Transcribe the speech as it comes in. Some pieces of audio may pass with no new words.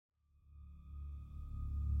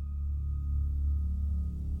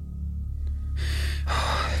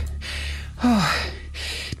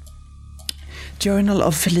Journal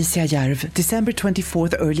of Felicia Järv, December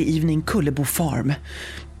 24th, early evening, Kullebo Farm.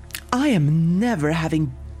 I am never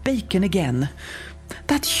having bacon again.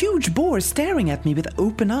 That huge boar staring at me with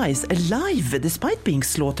open eyes, alive despite being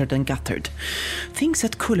slaughtered and guttered. Things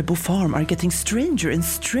at Kullebo Farm are getting stranger and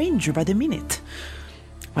stranger by the minute.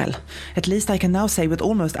 Well, at least I can now say with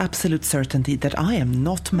almost absolute certainty that I am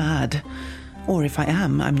not mad. Or if I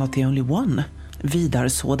am, I'm not the only one. Vidar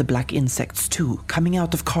saw the black insects too, coming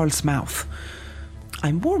out of Carl's mouth.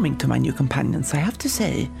 I'm warming to my new companions, I have to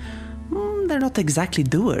say. They're not exactly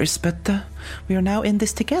doers, but we are now in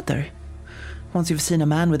this together. Once you've seen a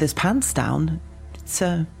man with his pants down, it's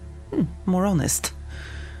more honest.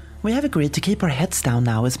 We have agreed to keep our heads down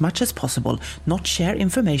now as much as possible, not share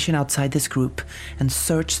information outside this group, and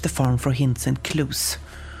search the farm for hints and clues.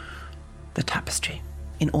 The tapestry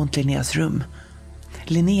in Aunt Linnea's room.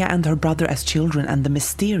 Linnea and her brother as children, and the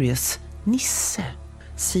mysterious Nisse.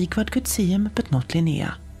 Sigvard could see him, but not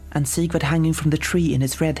Linnea. And Sigvard hanging from the tree in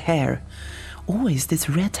his red hair. Always this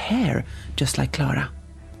red hair, just like Clara.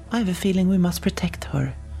 I have a feeling we must protect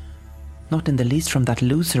her. Not in the least from that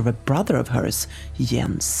loser of a brother of hers,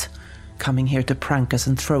 Jens, coming here to prank us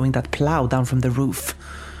and throwing that plow down from the roof.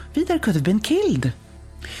 Vidar could have been killed.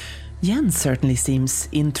 Jens certainly seems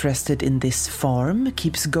interested in this farm,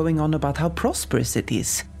 keeps going on about how prosperous it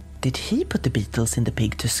is. Did he put the beetles in the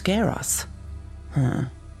pig to scare us?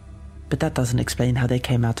 But that doesn't explain how they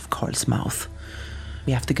came out of Carl's mouth.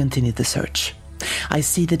 We have to continue the search. I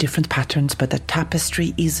see the different patterns, but the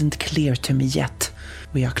tapestry isn't clear to me yet.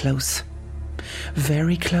 We are close.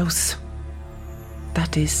 Very close.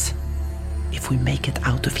 That is, if we make it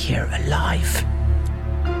out of here alive.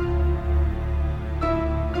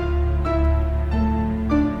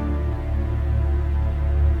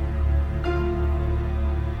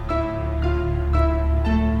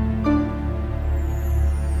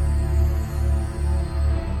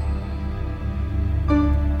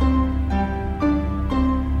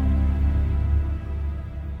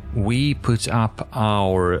 We put up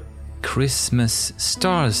our Christmas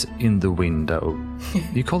stars in the window.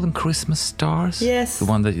 You call them Christmas stars? Yes. The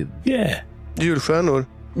one that you... Yeah. Julstjärnor.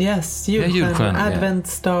 Yes, julstjärnor. Advent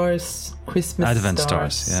stars, Christmas Advent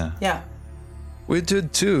stars. Yeah. Yeah. We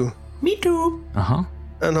did too. Me too. Uh-huh.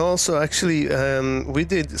 And also, actually, we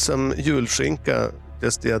did some julskinka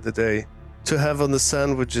just the other day to have on the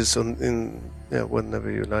sandwiches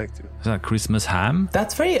whenever you like to. Is that Christmas ham?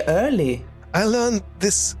 That's very early. I learned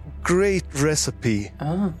this great recipe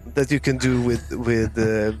that you can do with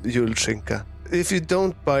julskinka. If you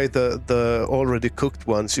don't buy the already cooked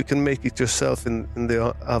ones, you can make it yourself in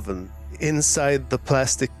the oven inside the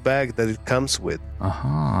plastic bag that it comes with.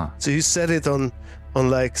 Uh-huh. So you set it on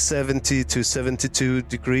like 70 to 72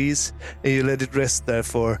 degrees and you let it rest there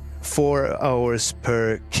for 4 hours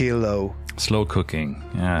per kilo. Slow cooking,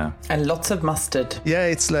 yeah. And lots of mustard. Yeah,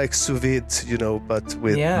 it's like sous vide, but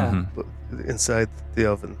with inside the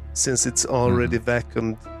oven, since it's already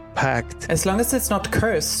vacuum packed. As long as it's not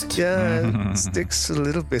cursed. Yeah, it sticks a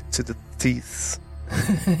little bit to the teeth.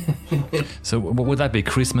 So what would that be?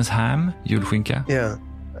 Christmas ham? Julskinka? Yeah,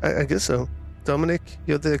 I guess so. Dominic,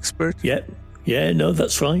 you're the expert. Yeah, no,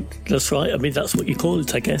 that's right. That's right. I mean, that's what you call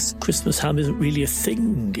it, I guess. Christmas ham isn't really a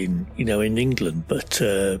thing in England, but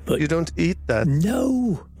you don't eat that.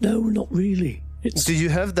 No, not really. Do you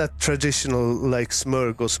have that traditional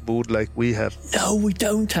smörgåsbord like we have? No, we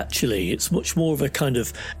don't actually. It's much more of a kind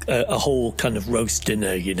of a whole kind of roast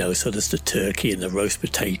dinner, So there's the turkey and the roast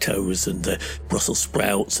potatoes and the Brussels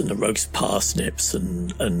sprouts and the roast parsnips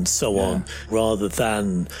and so on, rather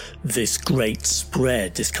than this great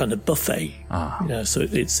spread, this kind of buffet. So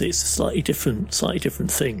it's a slightly different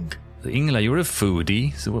thing. Ingela, you're a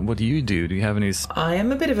foodie, so what do you do? Do you have any... I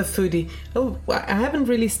am a bit of a foodie. Oh, I haven't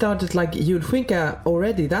really started julskinka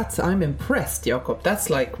already. I'm impressed, Jakob. That's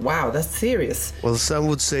wow, that's serious. Well, some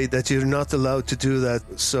would say that you're not allowed to do that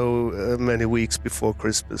so many weeks before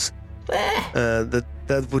Christmas.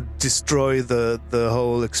 That would destroy the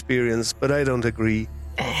whole experience, but I don't agree.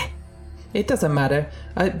 It doesn't matter.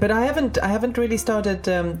 But I haven't really started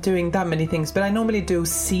doing that many things. But I normally do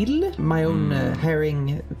sill, my own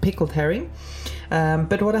herring, pickled herring.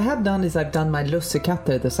 But what I have done is I've done my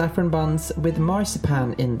lussekatter, the saffron buns with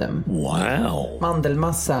marzipan in them. Wow.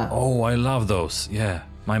 Mandelmassa. Oh, I love those. Yeah,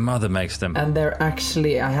 my mother makes them. And they're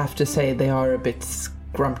actually, I have to say, they are a bit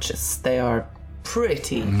scrumptious. They are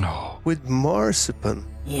pretty. No. With marzipan?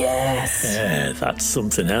 Yes. Yeah, that's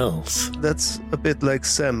something else. That's a bit like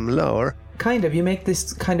semla, or... Kind of. You make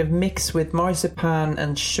this kind of mix with marzipan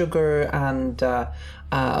and sugar and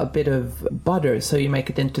a bit of butter. So you make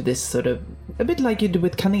it into this sort of, a bit like you do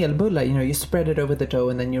with kanelbulle. You know, you spread it over the dough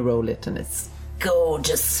and then you roll it, and it's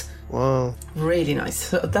gorgeous. Wow. Really nice.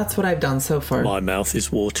 So that's what I've done so far. My mouth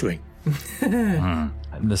is watering.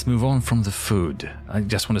 Let's move on from the food. I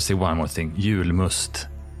just want to say one more thing. Julmust.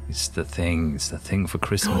 It's the thing. It's the thing for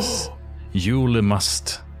Christmas.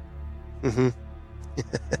 Julemust. Mm-hmm.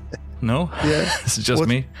 No? Yeah. It's just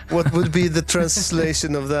me. What would be the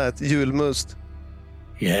translation of that? Julmust.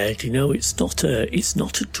 Yeah, do you know it's not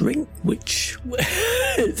a drink. Which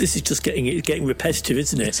this is just getting repetitive,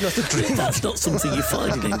 isn't it? It's not a drink. That's not something you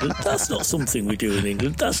find in England. That's not something we do in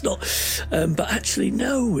England. That's not. But actually,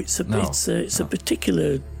 no. It's a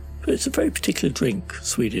very particular drink.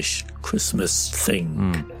 Swedish Christmas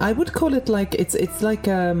thing. I would call it like it's like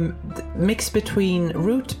a mix between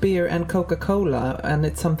root beer and Coca-Cola, and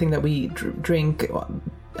it's something that we drink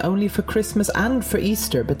only for Christmas and for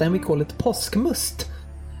Easter. But then we call it påskmust.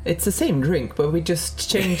 It's the same drink, but we just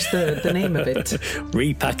changed the name of it.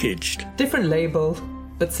 Repackaged. Different label,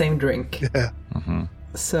 but same drink. Yeah. Mm-hmm.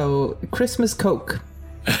 So, Christmas Coke.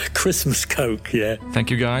 Christmas Coke, yeah. Thank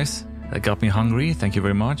you, guys. That got me hungry. Thank you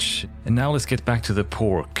very much. And now let's get back to the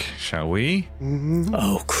pork, shall we? Mm-hmm.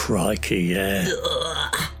 Oh, crikey, yeah.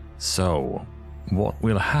 So, what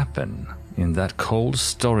will happen in that cold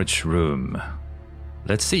storage room?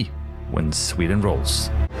 Let's see when Sweden rolls.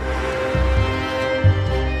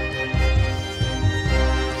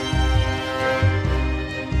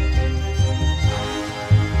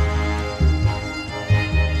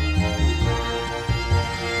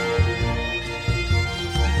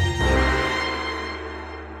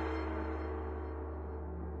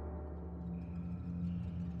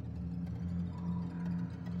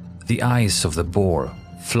 The eyes of the boar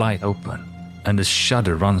fly open, and a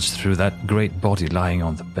shudder runs through that great body lying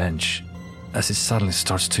on the bench, as it suddenly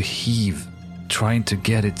starts to heave, trying to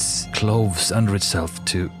get its cloves under itself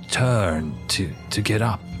to turn, to get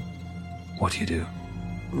up. What do you do?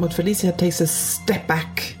 Well, Felicia takes a step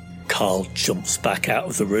back. Carl jumps back out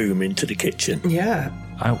of the room into the kitchen. Yeah.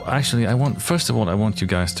 I want you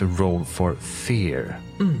guys to roll for fear.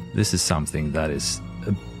 This is something that is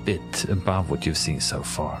a bit above what you've seen so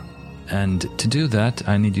far. And to do that,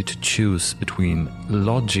 I need you to choose between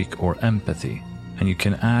logic or empathy. And you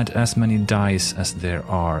can add as many dice as there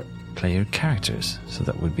are player characters. So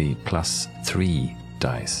that would be +3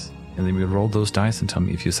 dice. And then we'll roll those dice and tell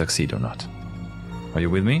me if you succeed or not. Are you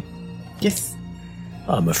with me? Yes.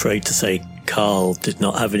 I'm afraid to say Carl did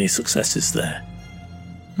not have any successes there.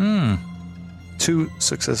 2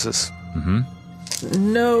 successes.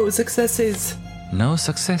 No successes. No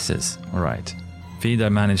successes. All right.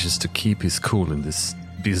 Vidar manages to keep his cool in this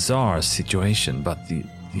bizarre situation, but the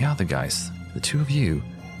other guys, the two of you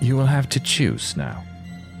will have to choose now.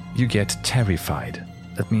 You get terrified.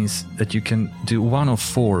 That means that you can do one of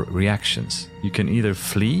 4 reactions. You can either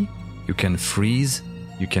flee, you can freeze,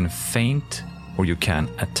 you can faint, or you can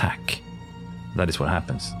attack. That is what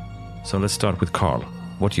happens. So let's start with Carl.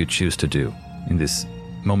 What do you choose to do in this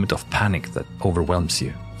moment of panic that overwhelms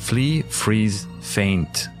you? Flee, freeze,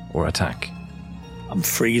 faint, or attack? I'm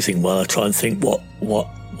freezing while I try and think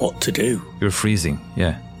what to do. You're freezing,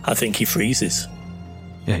 yeah. I think he freezes.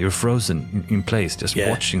 Yeah, you're frozen in place, just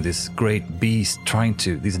watching this great beast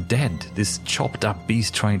this chopped up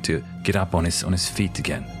beast trying to get up on his feet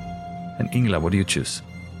again. And Ingela, what do you choose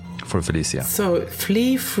for Felicia? So,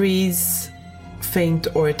 flee, freeze, faint,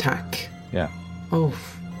 or attack. Yeah. Oh,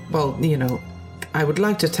 well, you know, I would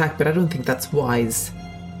like to attack, but I don't think that's wise.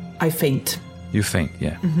 I faint. You faint,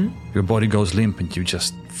 yeah. Your body goes limp and you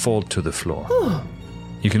just fall to the floor.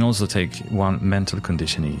 You can also take 1 mental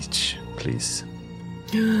condition each, please.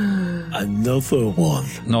 Another one.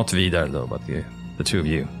 Not Vidar, though, but the two of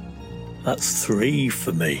you. That's 3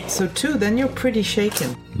 for me. So 2, then you're pretty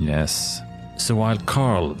shaken. Yes. So while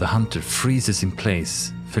Carl, the hunter, freezes in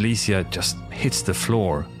place, Felicia just hits the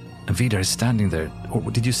floor, and Vidar is standing there.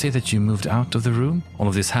 Or did you say that you moved out of the room? All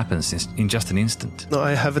of this happens in just an instant. No,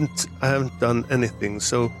 I haven't done anything.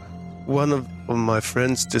 So one of my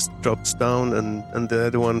friends just drops down and the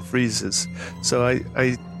other one freezes. So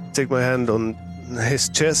I take my hand on his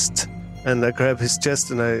chest and I grab his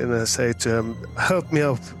chest and I say to him, "Help me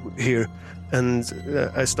out here." And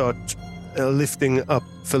I start lifting up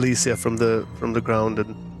Felicia from the ground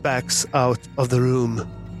and backs out of the room.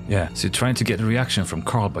 Yeah, so you're trying to get a reaction from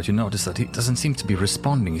Carl, but you notice that he doesn't seem to be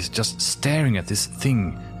responding. He's just staring at this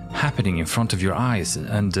thing happening in front of your eyes.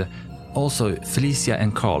 And also, Felicia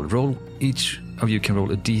and Carl, each of you can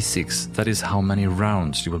roll a d6. That is how many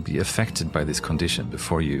rounds you will be affected by this condition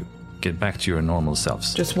before you get back to your normal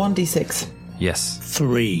selves. Just 1d6. Yes.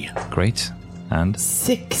 3. Great. And?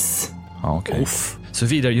 6. Okay. Oof. So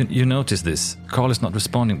Vidar, you notice this. Carl is not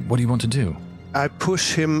responding. What do you want to do? I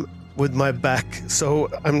push him with my back, so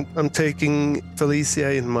I'm taking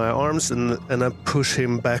Felicia in my arms and I push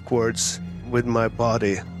him backwards with my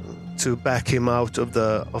body to back him out of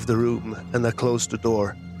the room, and I close the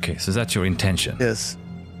door. Okay, so that's your intention. Yes.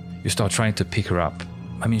 You start trying to pick her up.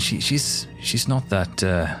 I mean, she's not that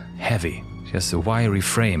heavy. She has a wiry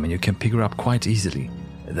frame, and you can pick her up quite easily.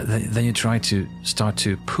 Then you try to start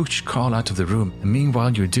to push Carl out of the room. And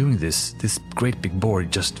meanwhile you're doing this great big boar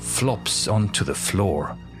just flops onto the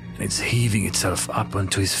floor. And it's heaving itself up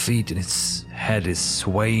onto his feet, and its head is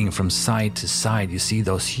swaying from side to side. You see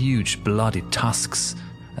those huge bloody tusks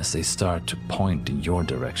as they start to point in your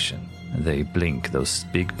direction. And they blink, those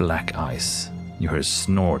big black eyes. You hear a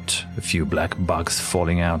snort, a few black bugs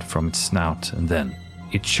falling out from its snout, and then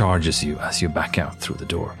it charges you as you back out through the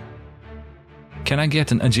door. Can I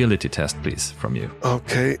get an agility test, please, from you?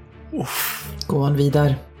 Okay. Go on,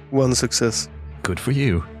 Vidar. 1 success. Good for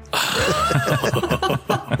you.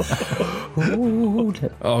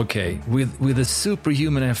 Okay, with a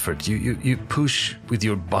superhuman effort, you push with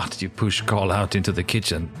your butt, you push Carl out into the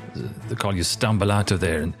kitchen. Carl, you stumble out of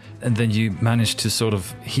there, and then you manage to sort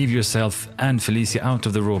of heave yourself and Felicia out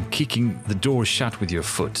of the room, kicking the door shut with your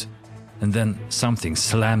foot. And then something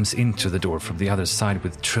slams into the door from the other side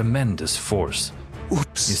with tremendous force.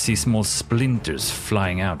 Oops. You see small splinters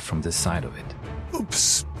flying out from the side of it.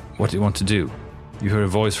 Oops. What do you want to do? You hear a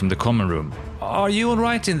voice from the common room. Are you all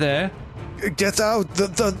right in there? Get out!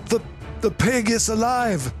 The pig is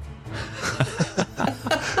alive!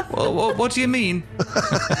 Well, what do you mean?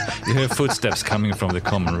 You hear footsteps coming from the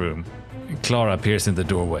common room. Clara appears in the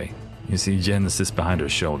doorway. You see Jens is behind her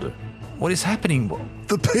shoulder. What is happening?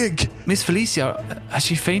 The pig! Miss Felicia, has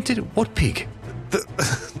she fainted? What pig?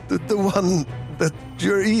 The one that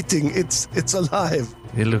you're eating, it's alive.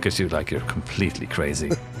 They look at you like you're completely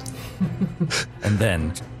crazy. And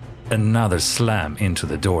then another slam into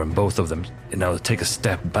the door, and both of them, take a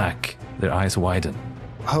step back. Their eyes widen.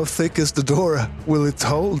 How thick is the door? Will it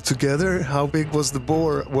hold together? How big was the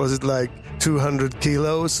boar? Was it like 200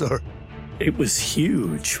 kilos or? It was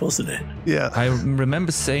huge, wasn't it? Yeah. I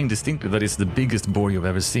remember saying distinctly that it's the biggest boar you've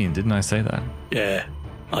ever seen. Didn't I say that? Yeah,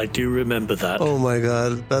 I do remember that. Oh my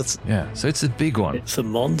God, that's... Yeah, so it's a big one. It's a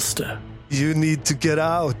monster. You need to get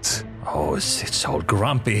out. Oh, it's all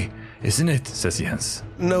grumpy, isn't it? Says Jens.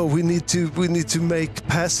 No, we need to make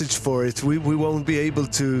passage for it. We won't be able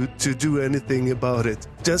to do anything about it.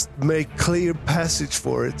 Just make clear passage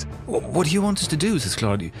for it. What do you want us to do? Says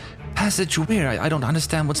Claudia. Passage where? I don't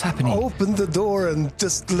understand what's happening. Open the door and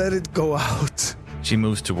just let it go out. She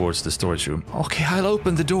moves towards the storage room. Okay, I'll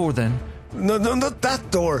open the door then. No, not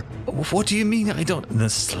that door. What do you mean I don't? The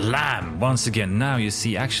slam once again. Now you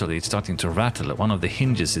see actually it's starting to rattle. One of the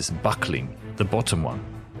hinges is buckling, the bottom one.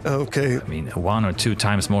 Okay. I mean, 1 or 2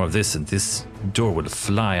 times more of this and this door will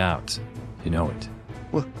fly out. You know it.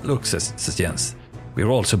 What? Look, says Jens, we're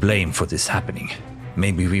all to blame for this happening.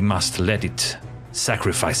 Maybe we must let it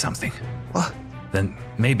sacrifice something. What? Then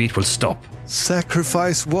maybe it will stop.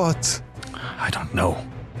 Sacrifice what? I don't know.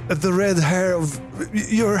 The red hair of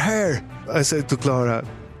your hair. I said to Clara,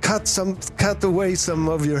 cut away some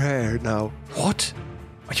of your hair now. What?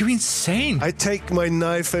 Are you insane? I take my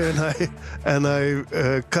knife and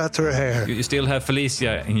I cut her hair. You still have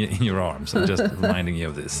Felicia in your arms. I'm just reminding you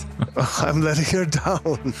of this. I'm letting her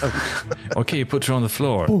down. Okay, you put her on the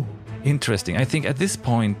floor. Ooh. Interesting. I think at this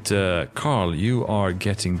point, Carl, you are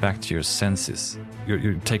getting back to your senses.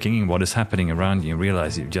 You're taking in what is happening around you and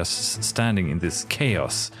realize you're just standing in this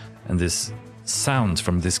chaos and this sounds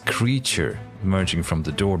from this creature emerging from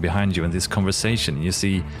the door behind you in this conversation. You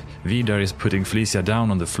see Vidar is putting Felicia down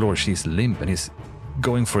on the floor. She's limp and he's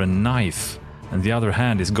going for a knife. And the other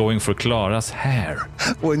hand is going for Clara's hair.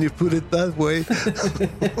 When you put it that way.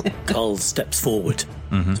 Carl steps forward.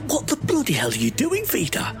 Mm-hmm. What the bloody hell are you doing,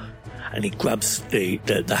 Vidar? And he grabs the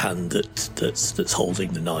hand that's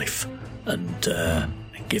holding the knife and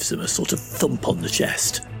gives him a sort of thump on the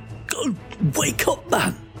chest. Go, wake up,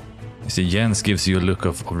 man! You see, Jens gives you a look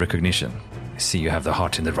of recognition. I see you have the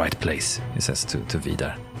heart in the right place, he says to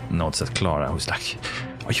Vidar. Nods at Clara, who's like,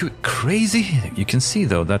 are you crazy? You can see,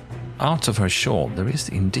 though, that out of her shawl there is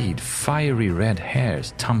indeed fiery red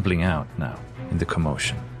hairs tumbling out now in the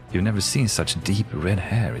commotion. You've never seen such deep red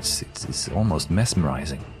hair. It's almost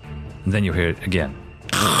mesmerizing. And then you hear it again.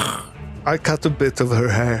 I cut a bit of her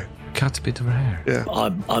hair. Cut a bit of her hair? Yeah.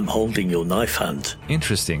 I'm holding your knife hand.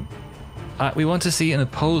 Interesting. We want to see an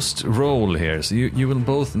opposed roll here. So you will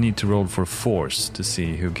both need to roll for force to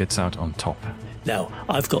see who gets out on top. Now,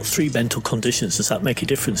 I've got 3 mental conditions. Does that make a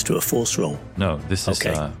difference to a force roll? No, this is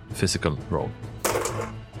Okay. a physical roll.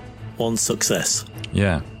 1 success.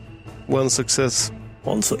 Yeah. 1 success.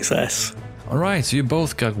 1 success. All right, so you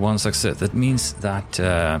both got 1 success. That means that,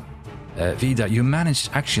 Vida, you managed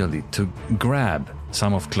actually to grab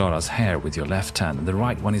some of Clara's hair with your left hand. The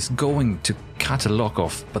right one is going to cut a lock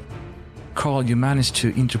off, but Carl, you managed to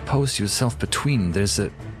interpose yourself between.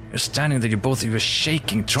 You're standing there, both of you are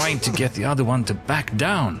shaking, trying to get the other one to back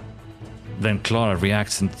down. Then Clara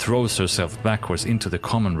reacts and throws herself backwards into the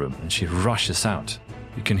common room, and she rushes out.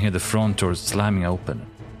 You can hear the front door slamming open,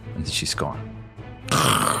 and then she's gone.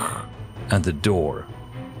 And the door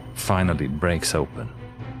finally breaks open,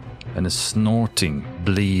 and a snorting,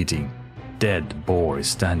 bleeding, dead boar is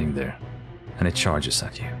standing there, and it charges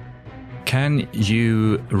at you. Can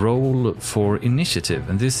you roll for initiative?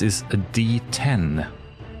 And this is a D10.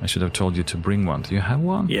 I should have told you to bring one. Do you have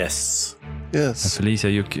one? Yes. Yes. Felicia,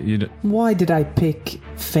 you Why did I pick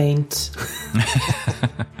faint?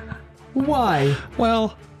 Why?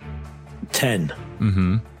 well, 10.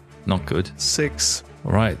 not good. 6.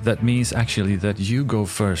 All right, that means actually that you go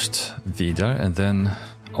first, Vidar, and then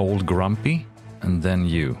Old Grumpy, and then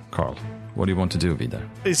you, Carl. What do you want to do, Vidar?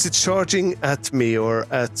 Is it charging at me or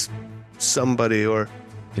at somebody or?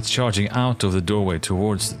 It's charging out of the doorway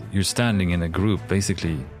towards. You're standing in a group.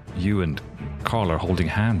 Basically, you and Carl are holding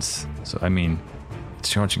hands. So, I mean, it's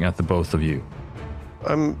charging at the both of you.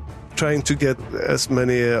 I'm trying to get as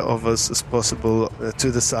many of us as possible to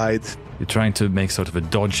the side. You're trying to make sort of a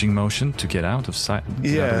dodging motion to get out of sight, out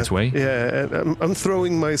of its way. Yeah, and I'm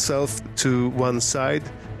throwing myself to one side,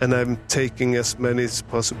 and I'm taking as many as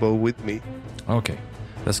possible with me. Okay,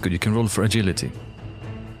 that's good. You can roll for agility.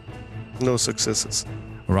 No successes.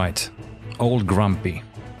 Right. Old Grumpy.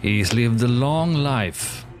 He's lived a long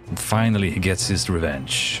life, and finally he gets his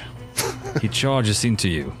revenge. He charges into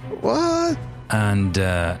you, What? and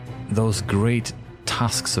those great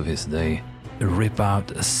tusks of his, they rip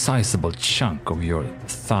out a sizable chunk of your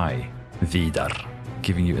thigh, Vidar,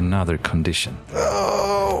 giving you another condition.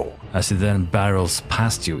 Oh! As he then barrels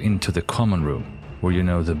past you into the common room, where you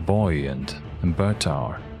know the boy and Berta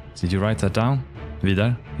are. Did you write that down,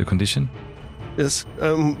 Vidar, your condition? Yes,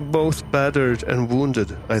 I'm both battered and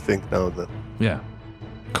wounded, I think, now then. Yeah.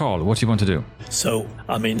 Carl, what do you want to do? So,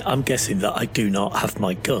 I mean, I'm guessing that I do not have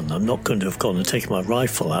my gun. I'm not going to have gone and taken my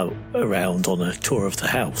rifle out around on a tour of the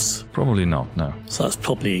house. Probably not, no. So that's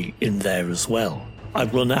probably in there as well. I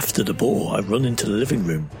run after the boar. I run into the living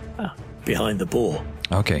room behind the boar.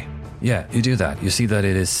 Okay. Yeah, you do that. You see that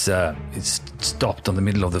it is it's stopped on the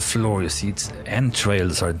middle of the floor. You see its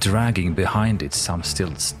entrails are dragging behind it, some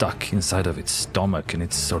still stuck inside of its stomach, and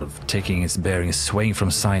it's sort of taking its bearings, swaying from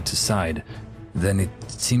side to side. Then it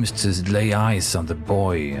seems to lay eyes on the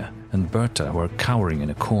boy and Berta, who are cowering in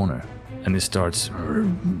a corner, and it starts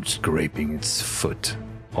scraping its foot,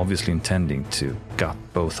 obviously intending to gut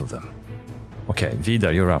both of them. Okay,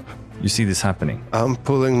 Vidar, you're up. You see this happening. I'm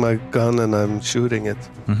pulling my gun and I'm shooting it.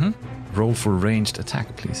 Roll for ranged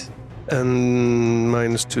attack, please. And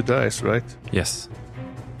 -2 dice, right? Yes.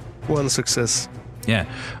 1 success. Yeah.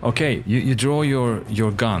 Okay, you draw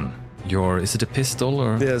your gun. Is it a pistol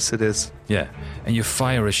or? Yes, it is. Yeah, and you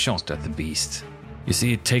fire a shot at the beast. You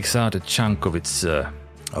see, it takes out a chunk of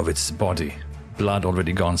its body. Blood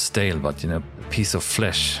already gone stale, but a piece of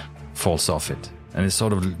flesh falls off it, and it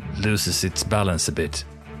sort of loses its balance a bit.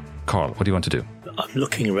 Carl, what do you want to do? I'm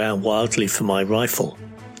looking around wildly for my rifle.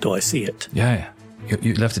 Do I see it? Yeah.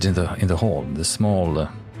 You left it in the hall, the small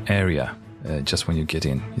area, just when you get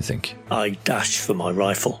in. You think? I dash for my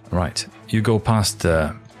rifle. Right. You go past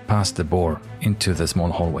the boar into the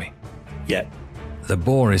small hallway. Yeah. The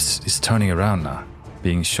boar is turning around now,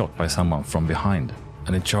 being shot by someone from behind,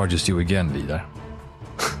 and it charges you again, Vidar.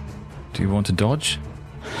 Do you want to dodge?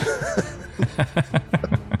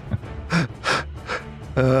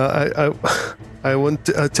 I want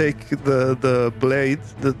to take the blade,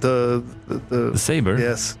 the saber?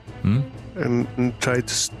 Yes, and try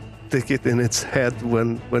to stick it in its head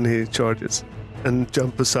when he charges, and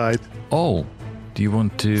jump aside. Oh, do you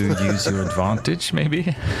want to use your advantage,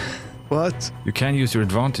 maybe? What? You can use your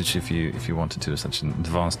advantage if you want to do such an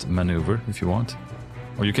advanced maneuver, if you want.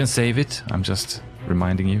 Or you can save it. I'm just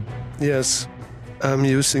reminding you. Yes, I'm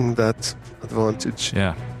using that advantage.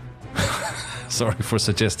 Yeah. Sorry for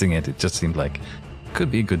suggesting it. It just seemed like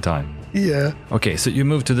could be a good time. Yeah. Okay, so you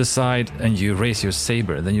move to the side and you raise your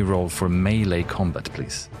saber. Then you roll for melee combat,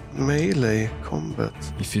 please. Melee combat.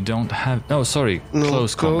 If you don't have... No, sorry. No,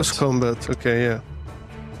 Close combat. Close combat. Okay, yeah.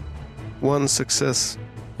 1 success.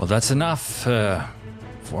 Well, that's enough for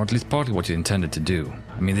at least partly what you intended to do.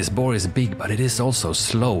 I mean, this boar is big, but it is also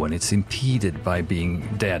slow, and it's impeded by being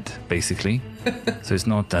dead, basically. So it's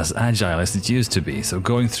not as agile as it used to be. So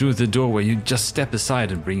going through the doorway, you just step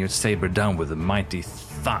aside and bring your saber down with a mighty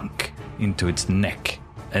thunk into its neck.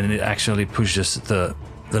 And it actually pushes the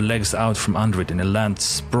legs out from under it, and it lands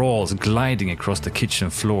sprawls, gliding across the kitchen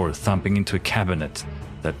floor, thumping into a cabinet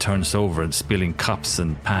that turns over and spilling cups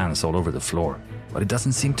and pans all over the floor. But it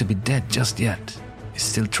doesn't seem to be dead just yet. It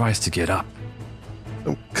still tries to get up.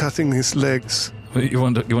 I'm cutting his legs. You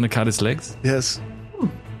want to cut its legs? Yes.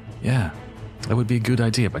 Yeah, that would be a good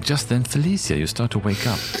idea. But just then, Felicia, you start to wake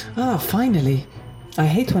up. Ah, finally. I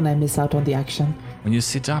hate when I miss out on the action. When you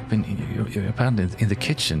sit up you're apparently in the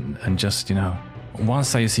kitchen, and just, one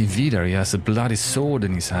side you see Vidar, he has a bloody sword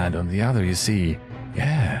in his hand. On the other you see,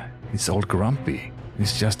 it's old Grumpy.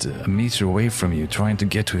 He's just a meter away from you, trying to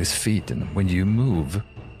get to his feet, and when you move,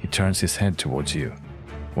 he turns his head towards you.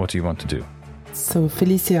 What do you want to do? So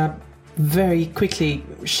Felicia very quickly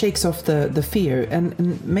shakes off the fear,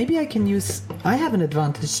 and maybe I have an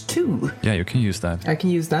advantage too. Yeah, you can use that. I can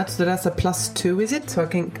use that, so that's a +2, is it? So I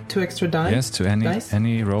can 2 extra dice? Yes, to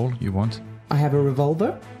any roll you want. I have a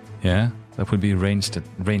revolver. Yeah, that would be ranged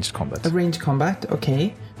combat. A ranged combat,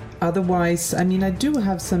 okay. Otherwise, I mean, I do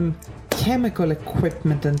have some chemical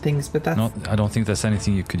equipment and things, but that's... I don't think there's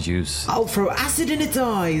anything you could use. I'll throw acid in its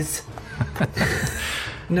eyes!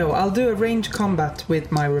 No, I'll do a ranged combat with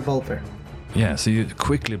my revolver. Yeah, so you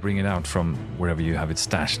quickly bring it out from wherever you have it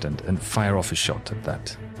stashed and fire off a shot at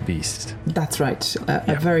that beast. That's right.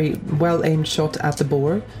 A very well-aimed shot at the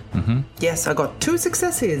boar. Mm-hmm. Yes, I got 2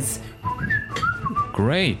 successes.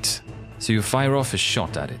 Great! So you fire off a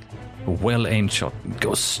shot at it. A well-aimed shot. It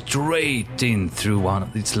goes straight in through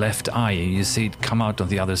its left eye, and you see it come out on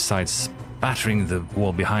the other side, spattering the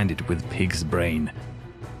wall behind it with pig's brain.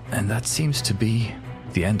 And that seems to be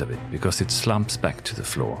the end of it, because it slumps back to the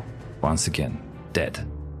floor, once again, dead.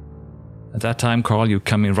 At that time, Carl, you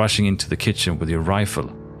come in rushing into the kitchen with your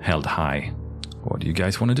rifle held high. What do you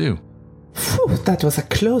guys want to do? Phew, that was a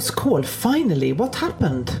close call. Finally, what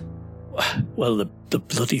happened? Well, the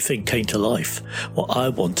bloody thing came to life. What I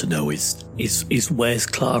want to know is where's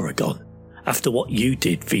Clara gone? After what you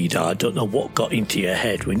did, Vidar, I don't know what got into your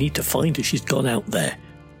head. We need to find her. She's gone out there.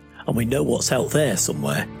 And we know what's out there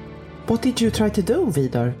somewhere. What did you try to do,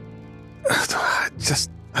 Vidar? I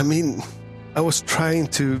was trying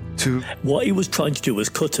to... What he was trying to do was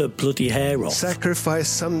cut her bloody hair off. Sacrifice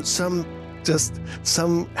some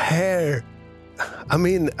hair. I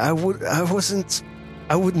mean, I would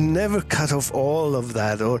never cut off all of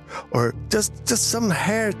that, or just some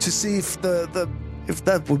hair to see if if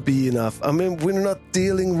that would be enough. I mean, we're not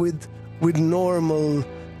dealing with normal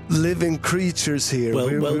living creatures here.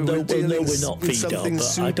 We're dealing with something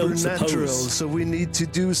supernatural, so we need to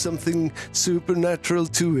do something supernatural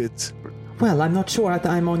to it. Well, I'm not sure that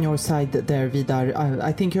I'm on your side there, Vidar.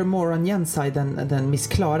 I think you're more on Jen's side than Miss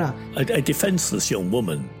Clara. A defenseless young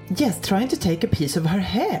woman. Yes, trying to take a piece of her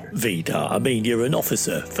hair. Vidar, I mean, you're an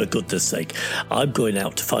officer, for goodness sake. I'm going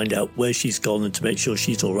out to find out where she's gone and to make sure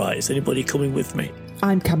she's all right. Is anybody coming with me?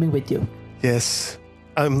 I'm coming with you. Yes,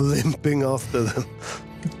 I'm limping after them.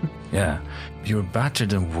 Yeah, you're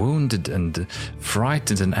battered and wounded and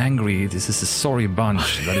frightened and angry. This is a sorry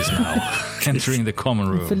bunch that is now entering the common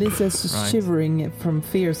room. Felicia's shivering from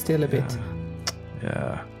fear still a bit.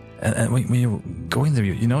 Yeah. And when you go in there,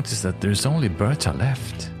 you notice that there's only Berta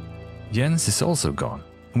left. Jens is also gone.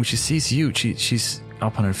 And when she sees you, she's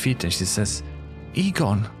up on her feet and she says,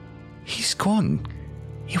 Egon, he's gone.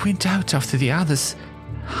 He went out after the others.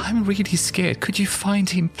 I'm really scared. Could you find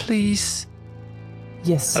him, please?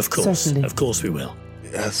 Yes, of course. certainly. Of course we will.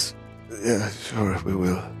 Yes. Yeah, sure, we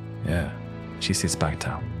will. Yeah. She sits back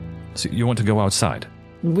down. So you want to go outside?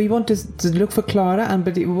 We want to look for Clara,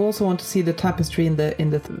 but we also want to see the tapestry in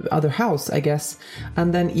the other house, I guess.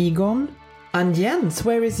 And then Egon and Jens.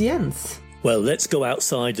 Where is Jens? Well, let's go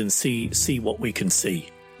outside and see what we can see.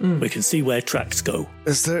 We can see where tracks go.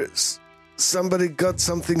 Is there somebody got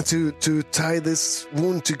something to tie this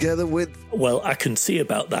wound together with? Well, I can see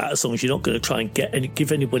about that, as long as you're not going to try and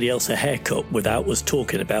give anybody else a haircut without us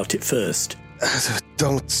talking about it first.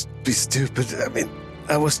 Don't be stupid. I mean,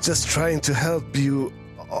 I was just trying to help you,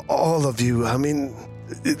 all of you. I mean,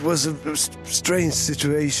 it was a strange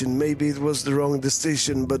situation. Maybe it was the wrong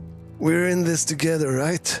decision, but we're in this together,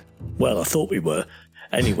 right? Well, I thought we were.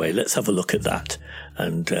 Anyway, let's have a look at that.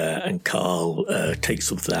 And Carl takes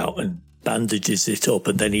something out and bandages it up,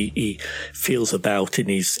 and then he feels about in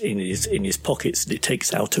his pockets, and he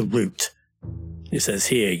takes out a root. He says,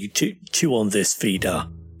 "Here, you chew on this, Vidar."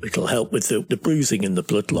 It'll help with the bruising and the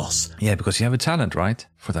blood loss. Yeah, because you have a talent, right?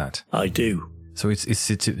 For that. I do. So it's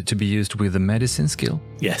to be used with the medicine skill?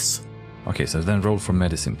 Yes. Okay, so then roll for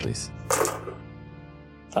medicine, please.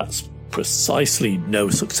 That's precisely no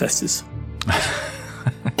successes.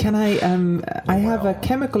 Can I have a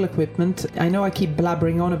chemical equipment. I know I keep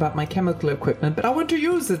blabbering on about my chemical equipment, but I want to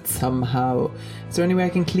use it somehow. Is there any way I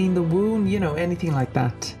can clean the wound? Anything like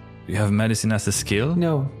that? You have medicine as a skill?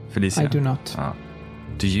 No, Felicia? I do not. Ah.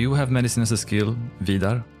 Do you have medicine as a skill,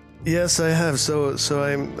 Vidar? Yes, I have. So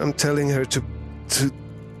I'm telling her to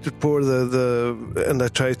pour the and I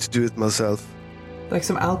try to do it myself. Like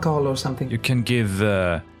some alcohol or something. You can give...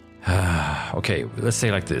 okay, let's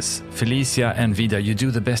say like this. Felicia and Vidar, you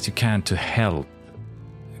do the best you can to help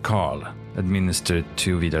Carl administer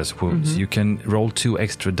to Vidar's wounds. You can roll 2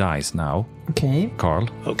 extra dice now, Okay. Carl,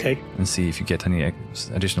 Okay. and see if you get any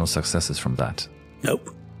additional successes from that. Nope.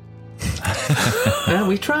 Well,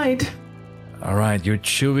 we tried. All right, you're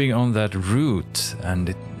chewing on that root, and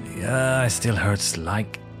it still hurts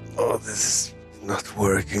like... Oh, this is not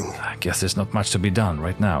working. I guess there's not much to be done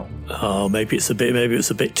right now. Oh, maybe it's a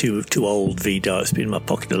bit too old, Vidar. It's been in my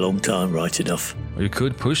pocket a long time, right enough. Or you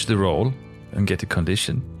could push the roll and get a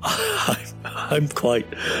condition. I'm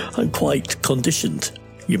quite conditioned,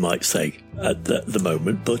 you might say, at the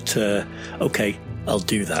moment. But okay, I'll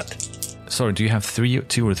do that. Sorry, do you have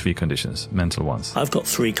 2 or 3 conditions, mental ones? I've got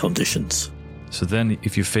 3 conditions. So then,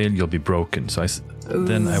 if you fail, you'll be broken. So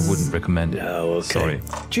then I wouldn't recommend it. Oh, okay. Sorry.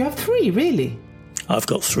 Do you have 3, really? I've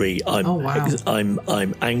got 3. Oh, wow.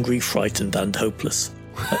 I'm angry, frightened, and hopeless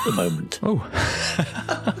at the moment. Oh,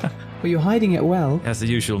 Were you hiding it well? that's the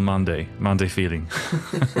usual Monday feeling.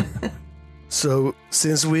 So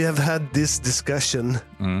since we have had this discussion,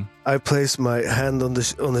 I place my hand on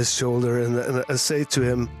his shoulder and I say to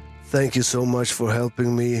him, "Thank you so much for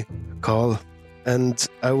helping me, Carl. And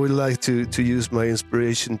I would like to use my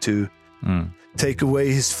inspiration to take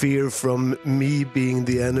away his fear from me being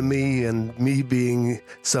the enemy and me being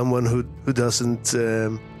someone who doesn't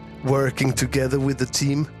working together with the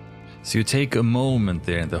team." So you take a moment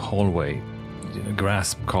there in the hallway,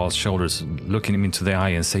 grasp Carl's shoulders, looking him into the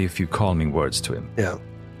eye and say a few calming words to him. Yeah.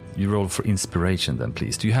 You roll for inspiration then,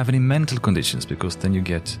 please. Do you have any mental conditions? Because then you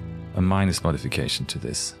get a minus modification to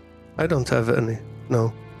this. I don't have any.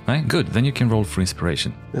 No. Right? Good. Then you can roll for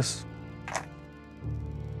inspiration. Yes.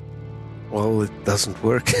 Well, it doesn't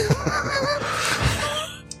work.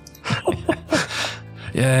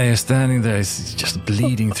 Yeah, you're standing there, it's just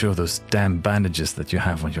bleeding through those damn bandages that you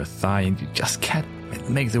have on your thigh, and you just can't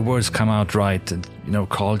make the words come out right. And,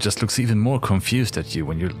 Carl just looks even more confused at you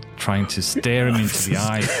when you're trying to stare him into the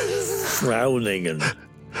eye. Frowning and...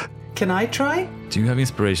 Can I try? Do you have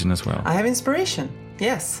inspiration as well? I have inspiration.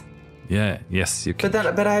 Yes. Yeah, yes, you can.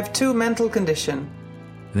 But I have 2 mental condition.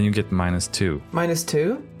 Then you get -2.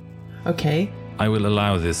 -2? Okay. I will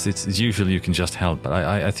allow this. It's usually you can just help, but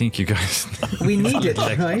I think you guys... We need it,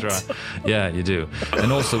 extra. right? Yeah, you do.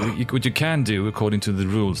 And also, what you can do, according to the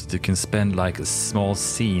rules, you can spend like a small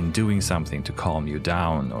scene doing something to calm you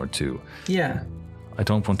down or to... Yeah. I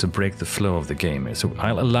don't want to break the flow of the game, so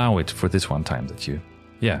I'll allow it for this one time that you...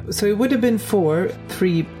 Yeah. So it would have been 4,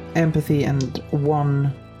 3 empathy and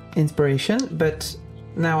 1 inspiration, but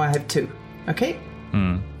now I have 2. Okay?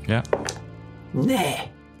 Yeah. Nah.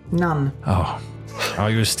 None. Oh,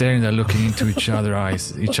 you're staring there, looking into each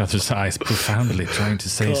other's eyes profoundly, trying to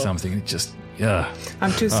say something. It just, yeah.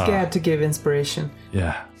 I'm too scared to give inspiration.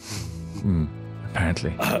 Yeah.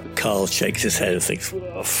 Apparently. Carl shakes his head and thinks,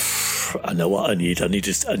 I know what I need. I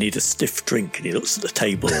need a stiff drink. And he looks at the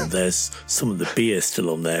table and there's some of the beer still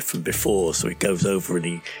on there from before. So he goes over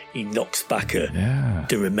and he knocks back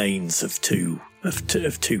the remains of two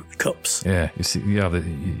cups. Yeah, you see,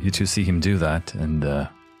 you two see him do that, and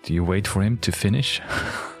do you wait for him to finish?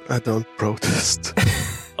 I don't protest.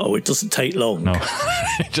 Oh, it doesn't take long. No,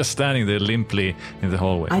 just standing there limply in the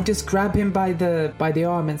hallway. I just grab him by the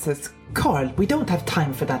arm and says, "Carl, we don't have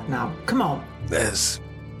time for that now. Come on." Yes.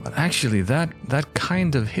 But actually, that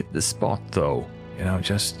kind of hit the spot, though.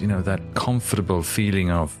 That comfortable feeling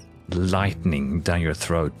of lightning down your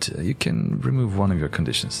throat. You can remove one of your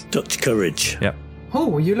conditions. Dutch courage. Yep.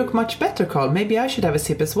 Oh, you look much better, Carl. Maybe I should have a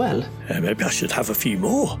sip as well. Maybe I should have a few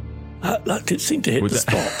more. That did seem to hit the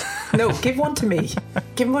spot. No, give one to me.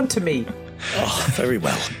 Give one to me. Oh, very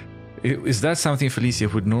well. Is that something Felicia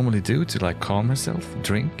would normally do to calm herself?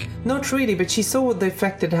 Drink? Not really, but she saw the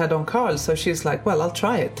effect it had on Carl, so she's like, well, I'll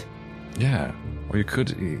try it. Yeah. Or you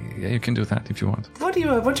could, you can do that if you want. What do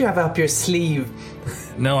you have up your sleeve?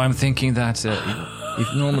 No, I'm thinking that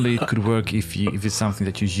If normally it could work if it's something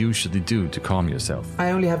that you usually do to calm yourself.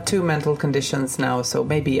 I only have 2 mental conditions now, so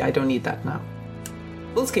maybe I don't need that now.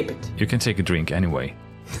 We'll skip it. You can take a drink anyway.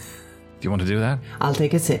 Do you want to do that? I'll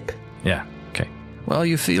take a sip. Yeah, okay. Well,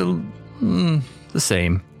 you feel the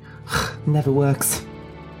same. Never works.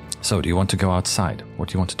 So, do you want to go outside? What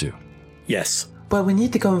do you want to do? Yes. Well, we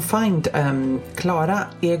need to go and find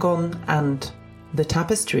Clara, Egon, and the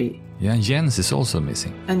tapestry. Yeah, Jens is also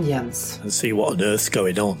missing. And Jens. And see what on earth's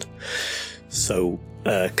going on. So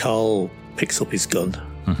Carl picks up his gun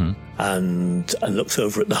and looks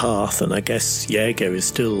over at the hearth, and I guess Jaeger is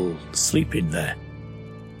still sleeping there.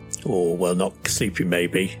 Or, well, not sleeping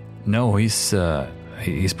maybe. No, he's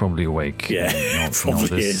probably awake. Yeah,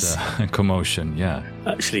 probably is. Commotion, yeah.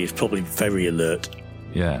 Actually, he's probably very alert.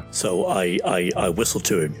 Yeah. So I whistle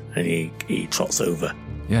to him, and he trots over.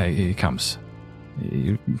 Yeah, he comes.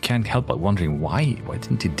 You can't help but wondering why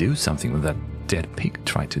didn't he do something when that dead pig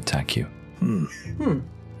tried to attack you?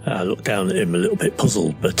 I look down at him a little bit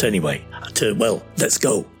puzzled, but anyway, I turn, well, let's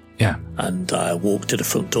go. Yeah. And I walk to the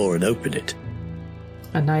front door and open it.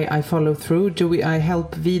 And I follow through. I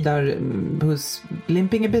help Vidar, who's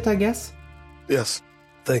limping a bit, I guess? Yes,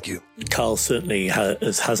 thank you. Carl certainly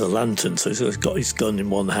has a lantern, so he's got his gun in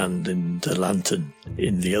one hand and a lantern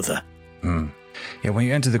in the other. Yeah, when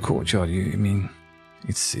you enter the courtyard,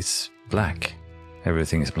 it's black.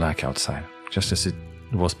 Everything is black outside, just as it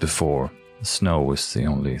was before. The snow is the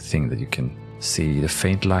only thing that you can see the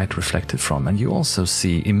faint light reflected from. And you also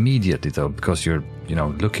see immediately, though, because you're,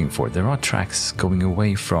 looking for it, there are tracks going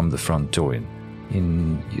away from the front door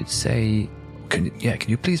you'd say, can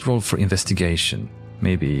you please roll for investigation?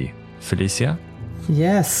 Maybe Felicia?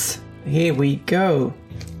 Yes, here we go.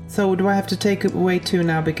 So do I have to take away 2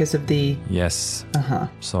 now because of the... Yes.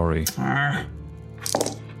 Sorry.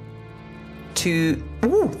 2.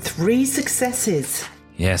 Ooh, 3 successes.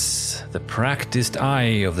 Yes, the practiced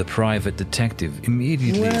eye of the private detective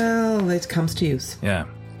immediately... Well, it comes to use. Yeah.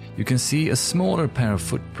 You can see a smaller pair of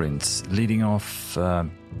footprints leading off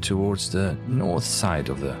towards the north side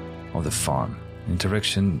of the farm, in a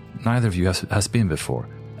direction neither of you has been before.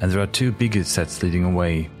 And there are 2 bigger sets leading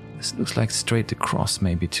away. This looks like straight across,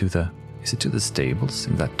 maybe to the stables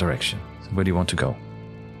in that direction. So where do you want to go?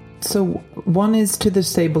 So one is to the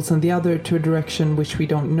stables and the other to a direction which we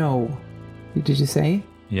don't know. Did you say?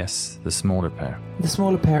 Yes, the smaller pair. The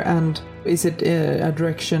smaller pair, and is it a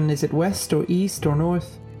direction, is it west or east or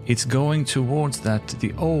north? It's going towards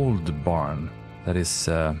the old barn that is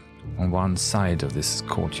on one side of this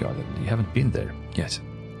courtyard. You haven't been there yet.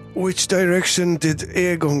 Which direction did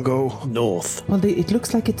Egon go? North. Well, it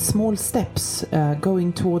looks like it's small steps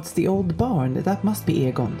going towards the old barn. That must be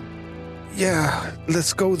Egon. Yeah,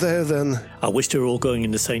 let's go there then. I wish they were all going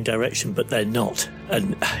in the same direction, but they're not.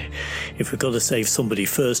 And if we've got to save somebody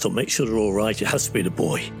first or make sure they're all right, it has to be the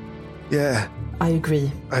boy. Yeah. I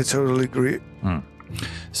agree. I totally agree.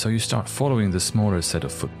 So you start following the smaller set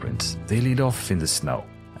of footprints. They lead off in the snow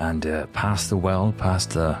and past the well,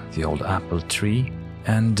 past the old apple tree.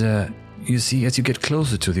 And you see, as you get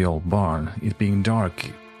closer to the old barn, it being dark,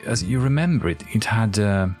 as you remember it had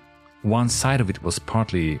one side of it was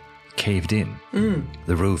partly caved in,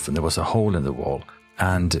 the roof, and there was a hole in the wall.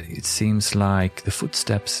 And it seems like the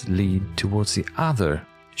footsteps lead towards the other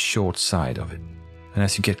short side of it. And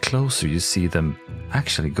as you get closer, you see them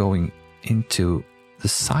actually going into the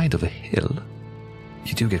side of a hill.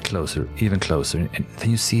 You do get closer, even closer, and then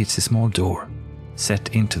you see it's a small door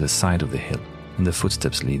set into the side of the hill, and the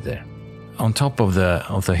footsteps lead there. On top of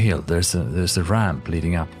the hill, there's a ramp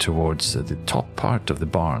leading up towards the top part of the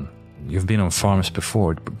barn. You've been on farms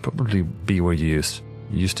before. It would probably be where you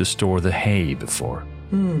used to store the hay before.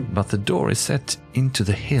 But the door is set into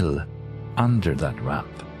the hill under that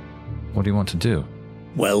ramp. What do you want to do?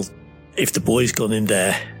 Well, if the boy's gone in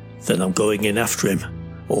there, then I'm going in after him.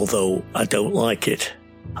 Although I don't like it.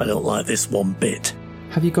 I don't like this one bit.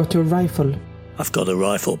 Have you got your rifle? I've got a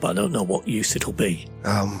rifle, but I don't know what use it'll be.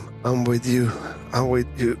 I'm with you.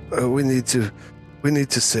 We need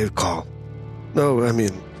to save Carl. No, I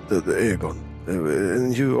mean the Egon,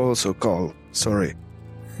 and you also, Carl. Sorry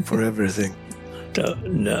for everything.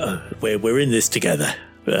 No, we're in this together,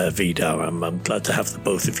 Vidar. I'm glad to have the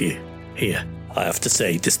both of you here. I have to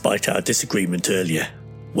say, despite our disagreement earlier,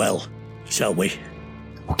 well, shall we?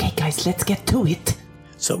 Okay, guys, let's get to it.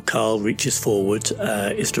 So Carl reaches forward.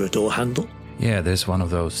 Is there a door handle? Yeah, there's one of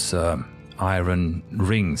those iron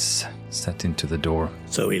rings set into the door.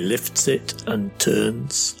 So he lifts it and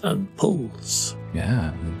turns and pulls.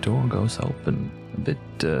 Yeah, the door goes open a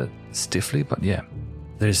bit stiffly, but yeah.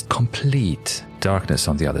 There's complete darkness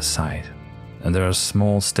on the other side. and there are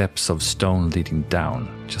small steps of stone leading down,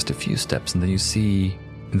 just a few steps, and then you see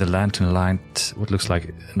in the lantern light what looks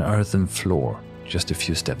like an earthen floor, just a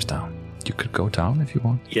few steps down. You could go down if you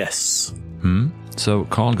want. Yes. So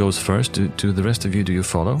Carl goes first. Do the rest of you, do you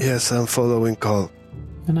follow? Yes, I'm following Carl.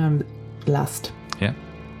 And I'm last. Yeah,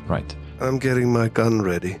 right. I'm getting my gun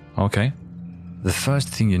ready. Okay. The first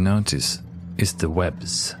thing you notice is the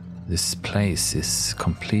webs. This place is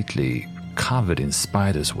completely covered in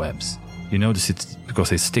spiders' webs. You notice it because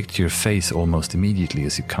they stick to your face almost immediately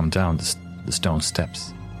as you come down the stone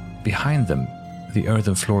steps. Behind them, the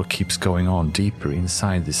earthen floor keeps going on deeper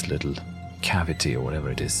inside this little cavity or whatever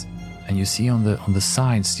it is. And you see on the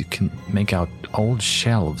sides you can make out old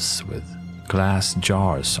shelves with glass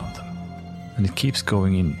jars on them. And it keeps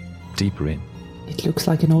going in, deeper in. It looks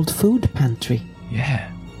like an old food pantry.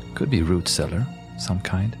 Yeah, could be root cellar, some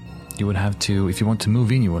kind. You would have to, if you want to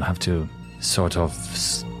move in, you would have to sort of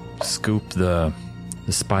scoop the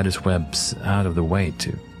spider's webs out of the way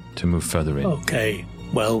to move further in. Okay.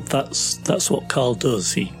 Well, that's what Carl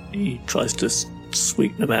does. He tries to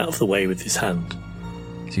sweep them out of the way with his hand.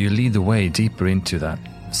 So you lead the way deeper into that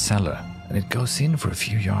cellar, and it goes in for a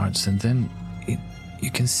few yards, and then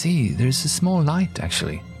you can see there's a small light,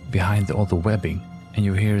 actually, behind all the webbing, and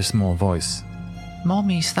you hear a small voice.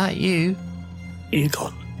 Mommy, is that you?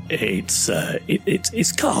 Egon,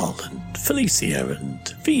 it's Carl and Felicia and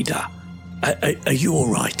Vida. Are you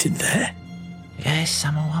all right in there? Yes,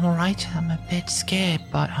 I'm all right. I'm a bit scared,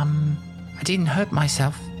 but I didn't hurt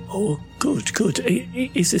myself. Oh, good.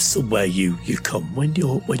 Is this somewhere you come when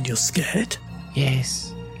you're scared?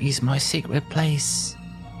 Yes, it's my secret place.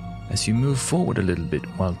 As you move forward a little bit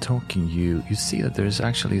while talking, you see that there's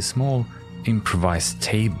actually a small improvised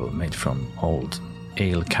table made from old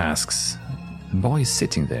ale casks. The boy is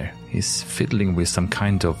sitting there. He's fiddling with some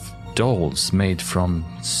kind of dolls made from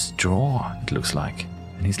straw, it looks like.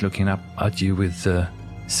 And he's looking up at you with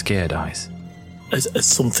scared eyes. Has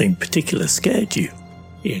something particular scared you,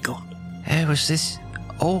 Egon? There was this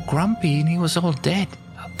old grumpy and he was all dead.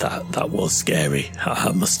 That was scary.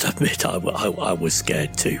 I must admit, I was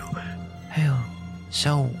scared too. Oh,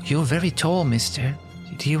 so you're very tall, mister.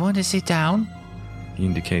 Do you want to sit down? He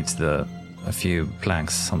indicates a few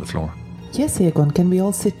planks on the floor. Yes, Egon, can we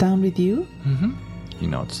all sit down with you? Mm-hmm. He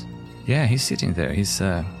nods. Yeah, he's sitting there. He's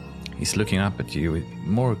looking up at you,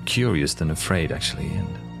 more curious than afraid, actually, and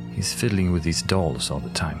he's fiddling with these dolls all the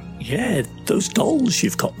time. Yeah, those dolls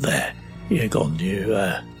you've got there. Egon,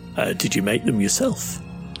 did you make them yourself?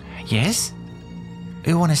 Yes.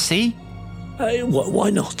 You want to see? Why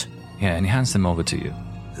not? Yeah, and he hands them over to you.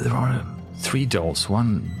 There are 3 dolls.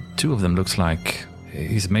 2 of them looks like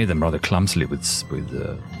he's made them rather clumsily with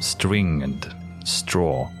string and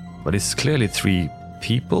straw. But it's clearly 3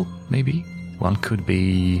 people, maybe. One could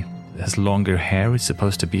be has longer hair. It's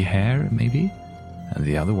supposed to be hair, maybe. And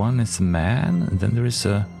the other one is a man. And then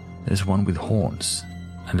there's one with horns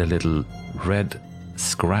and a little red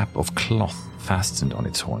scrap of cloth fastened on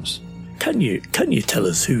its horns. Can you tell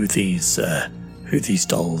us who these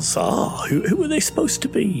dolls are? Who are they supposed to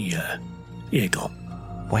be,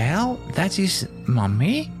 Egon? Well, that is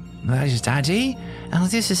Mummy, that is Daddy, and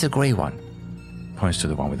this is a grey one. Points to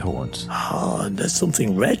the one with horns. Ah, and there's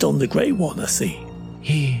something red on the grey one, I see.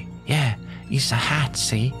 Yeah, it's a hat,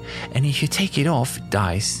 see? And if you take it off, it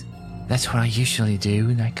dies. That's what I usually do.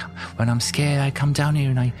 And when I'm scared, I come down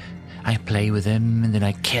here and I play with them, and then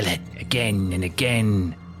I kill it again and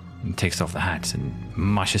again. And takes off the hat and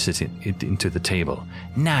mushes it into the table.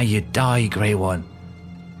 Now you die, grey one.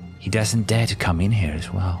 He doesn't dare to come in here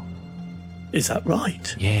as well. Is that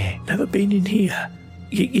right? Yeah. Never been in here.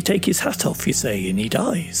 You take his hat off, you say, and he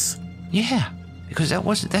dies. Yeah, because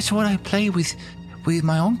that's what I play with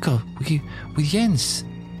my uncle, with Jens.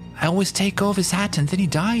 I always take off his hat and then he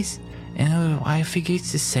dies. And I figure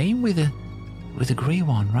it's the same with the grey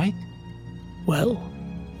one, right? Well,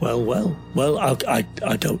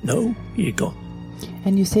 I don't know, Egon.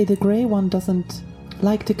 And you say the grey one doesn't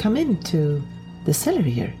like to come into the cellar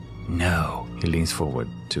here? No. He leans forward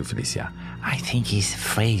to Felicia. I think he's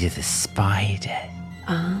afraid of the spider.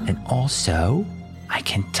 And also, I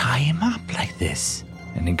can tie him up like this.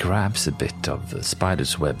 And he grabs a bit of the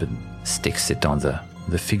spider's web and sticks it on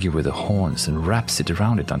the figure with the horns and wraps it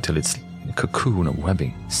around it until it's a cocoon of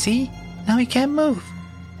webbing. See? Now he can't move.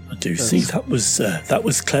 I do see. That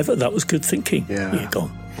was clever. That was good thinking. Yeah.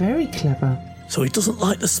 Egon. Very clever. So he doesn't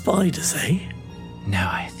like the spiders, eh? No,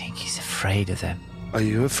 I think he's afraid of them. Are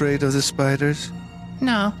you afraid of the spiders?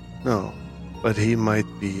 No, No, but he might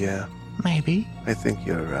be, yeah. maybe. I think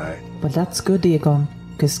you're right. But that's good, Egon,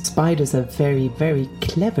 because spiders are very, very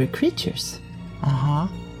clever creatures. Uh-huh.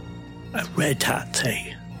 A red hat,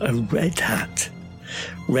 eh? A red hat.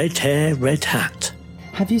 Red hair, red hat.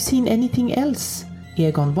 Have you seen anything else,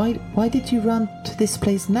 Egon? Why did you run to this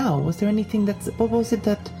place now? Was there anything what was it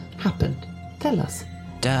that happened? Tell us.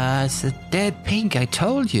 It's the dead pink, I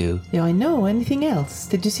told you. Yeah, I know. Anything else?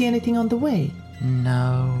 Did you see anything on the way?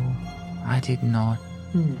 No, I did not.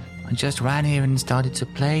 I just ran here and started to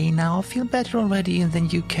play. Now I feel better already, and then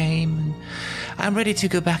you came. And I'm ready to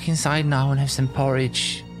go back inside now and have some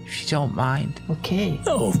porridge, if you don't mind. Okay.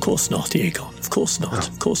 Oh, of course not, Egon. Of course not.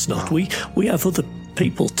 Of course not. We have other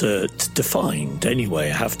people to find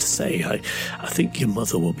anyway, I have to say. I think your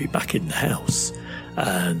mother will be back in the house.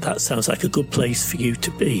 And that sounds like a good place for you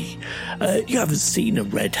to be. You haven't seen a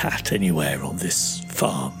red hat anywhere on this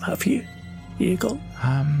farm, have you, Egon?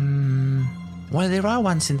 Well, there are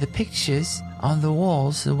ones in the pictures on the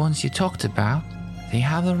walls, the ones you talked about. They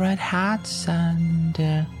have the red hats, and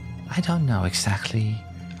I don't know exactly.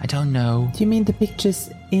 I don't know. Do you mean the pictures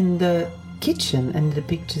in the kitchen and the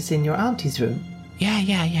pictures in your auntie's room?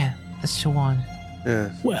 Yeah. That's the one.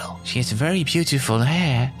 Yes. Well, She has very beautiful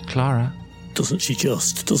hair, Clara. doesn't she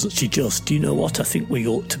just? Do you know what? I think we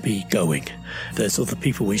ought to be going. There's other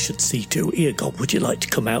people we should see too. Egon, would you like to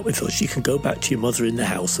come out with us? You can go back to your mother in the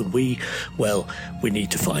house, and we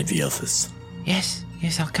need to find the others. Yes,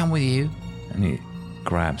 I'll come with you. And he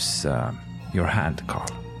grabs your hand, Carl.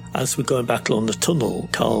 As we're going back along the tunnel,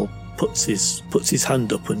 Carl puts his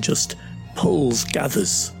hand up and just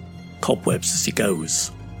gathers cobwebs as he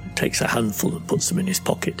goes. Takes a handful and puts them in his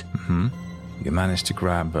pocket. You manage to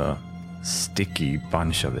grab a sticky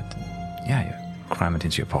bunch of it. Yeah, you cram it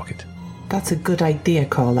into your pocket. That's a good idea,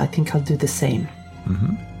 Carl. I think I'll do the same.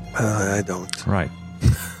 I don't. Right.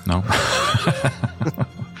 No?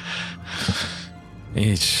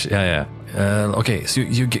 Okay, so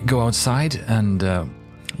you go outside and, what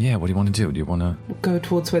do you want to do? Do you want to... Go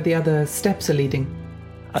towards where the other steps are leading.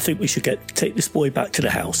 I think we should take this boy back to the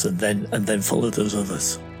house and then follow those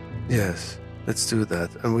others. Yes, let's do that.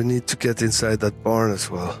 And we need to get inside that barn as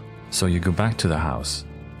well. So you go back to the house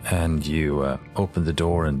and you open the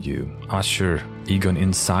door and you usher Egon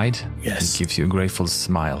inside. Yes. He gives you a grateful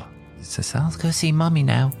smile. He says, I'll go see Mummy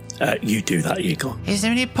now. You do that, Egon. Is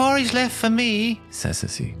there any porridge left for me? says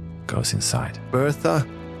as he goes inside. Bertha?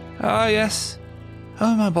 Ah, yes.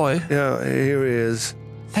 Oh, my boy. Yeah, here he is.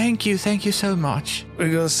 Thank you so much.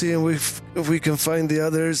 We're gonna see if we can find the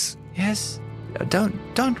others. Yes. Don't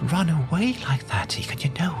run away like that, Egon. You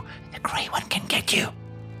know, the Grey One can get you.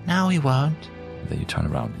 No, he won't. Then you turn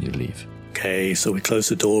around and you leave. Okay, so we close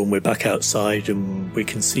the door and we're back outside and we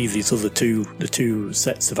can see these other the two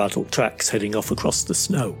sets of adult tracks heading off across the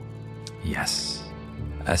snow. Yes.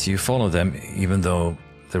 As you follow them, even though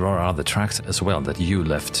there are other tracks as well that you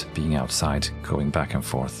left being outside, going back and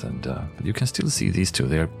forth, and but you can still see these two.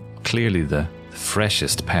 They're clearly the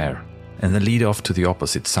freshest pair, and they lead off to the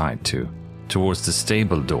opposite side too, towards the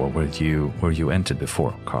stable door where you entered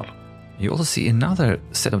before, Carl. You also see another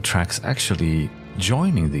set of tracks actually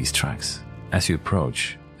joining these tracks as you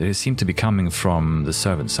approach. They seem to be coming from the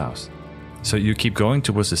servant's house. So you keep going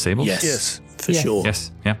towards the stable? Yes. For Yes. sure.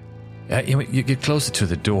 Yes, yeah. You get closer to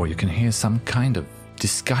the door, you can hear some kind of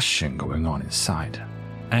discussion going on inside.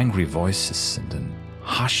 Angry voices and then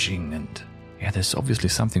hushing, and there's obviously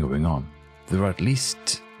something going on. There are at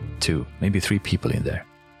least 2, maybe 3 people in there.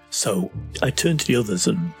 So I turn to the others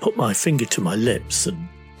and put my finger to my lips and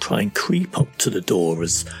try and creep up to the door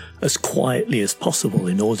as quietly as possible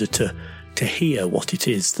in order to hear what it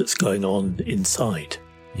is that's going on inside.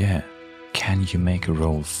 Yeah. Can you make a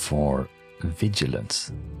roll for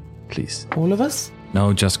vigilance, please? All of us?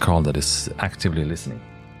 No, just Carl that is actively listening.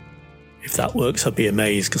 If that works, I'd be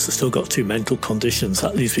amazed because I've still got 2 mental conditions.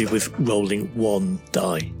 That leaves me with rolling 1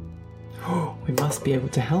 die. We must be able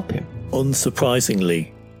to help him.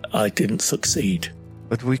 Unsurprisingly, I didn't succeed.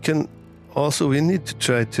 But we need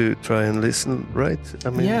to try and listen, right? I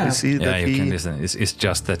mean, Yeah. we see Yeah, that you can listen. It's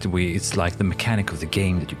just that it's like the mechanic of the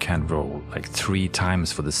game that you can't roll like 3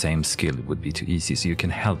 times for the same skill. It would be too easy. So you can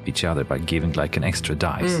help each other by giving like an extra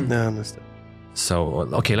dice. No, I understand. So,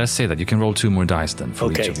 okay, let's say that you can roll 2 more dice then for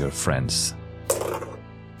Okay. each of your friends.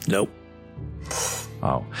 Nope.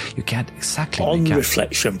 Oh, you can't exactly On make out.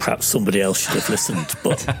 reflection, perhaps somebody else should have listened,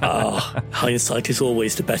 but hindsight is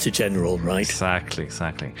always the better general, right? Exactly.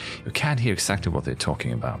 You can't hear exactly what they're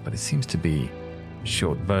talking about, but it seems to be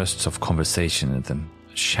short bursts of conversation and then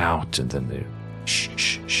shout and then they're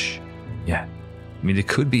shh. Yeah. I mean, there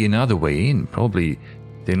could be another way in. Probably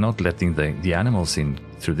they're not letting the animals in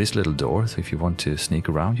through this little door. So if you want to sneak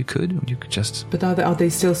around, you could. Or you could just... But are they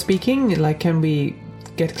still speaking? Like, can we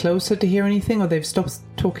get closer to hear anything, or they've stopped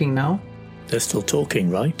talking now? They're still talking,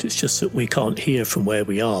 right? It's just that we can't hear from where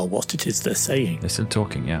we are what it is they're saying. They're still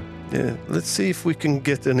talking, yeah. Yeah, let's see if we can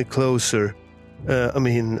get any closer.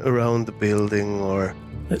 Around the building or...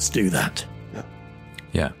 Let's do that.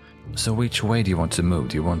 Yeah. So which way do you want to move?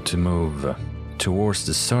 Do you want to move towards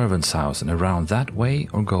the servant's house and around that way,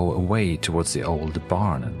 or go away towards the old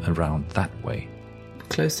barn and around that way?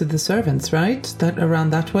 Close to the servants, right? That around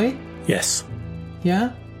that way? Yes.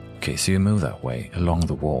 Yeah? Okay, so you move that way along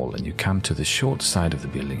the wall and you come to the short side of the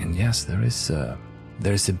building, and yes, there is a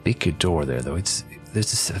bigger door there, though.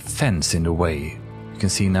 There's a fence in the way. You can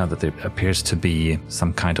see now that there appears to be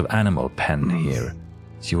some kind of animal pen here.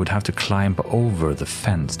 So you would have to climb over the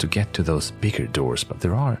fence to get to those bigger doors, but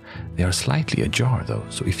they are slightly ajar, though.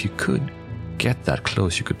 So if you could get that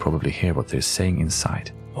close, you could probably hear what they're saying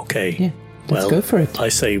inside. Okay. Yeah. Let's go for it. I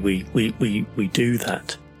say we do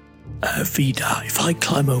that. Vida, if I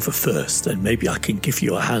climb over first, then maybe I can give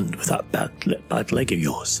you a hand with that bad leg of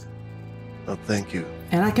yours. Oh, thank you.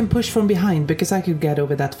 And I can push from behind because I could get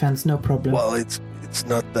over that fence, no problem. Well, it's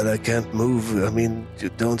not that I can't move. I mean, you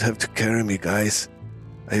don't have to carry me, guys.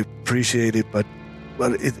 I appreciate it, but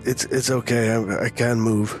it's okay. I can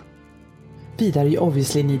move. Vidar, you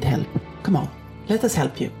obviously need help. Come on, let us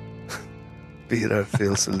help you. Peter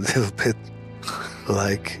feels a little bit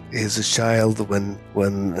like he's a child when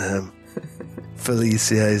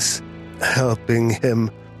Felicia is helping him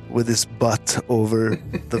with his butt over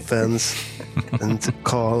the fence, and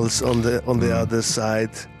Carl's on the other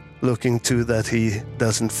side, looking to that he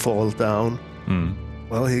doesn't fall down.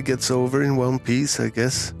 Well, he gets over in one piece, I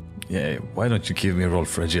guess. Yeah, why don't you give me a roll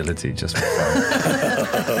for agility just for fun?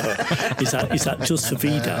 Is that just for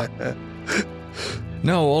Vida?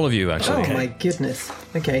 No, all of you, actually. Oh my goodness.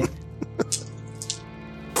 Okay.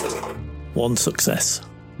 1 success.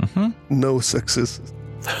 No successes.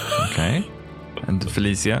 Okay. And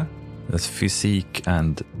Felicia? That's physique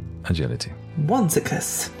and agility. 1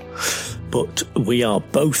 success. But we are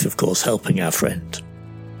both, of course, helping our friend.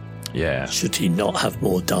 Yeah. Should he not have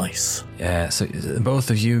more dice? Yeah, so both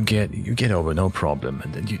of you get over, no problem.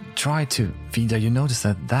 And then you try to, Vida, you notice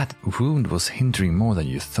that wound was hindering more than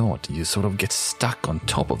you thought. You sort of get stuck on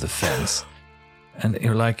top of the fence. And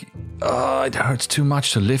you're like, oh, it hurts too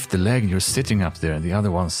much to lift the leg. And you're sitting up there and the other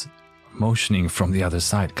one's motioning from the other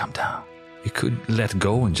side. Come down. You could let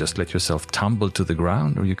go and just let yourself tumble to the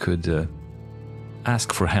ground, or you could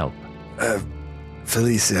ask for help.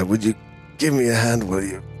 Felicia, would you give me a hand, will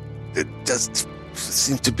you? It just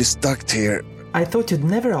seems to be stuck here. I thought you'd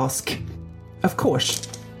never ask. Of course.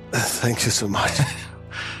 Thank you so much.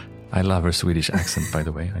 I love her Swedish accent, by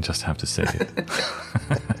the way. I just have to say it.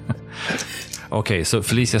 Okay, so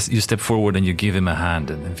Felicia, you step forward and you give him a hand,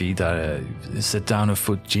 and Vida set down her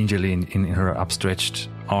foot gingerly in her upstretched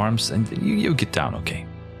arms, and you get down, okay?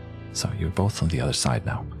 So you're both on the other side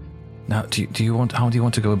now. Now, how do you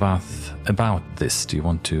want to go about this? Do you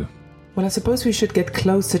want to... Well, I suppose we should get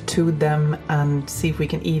closer to them and see if we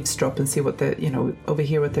can eavesdrop and see what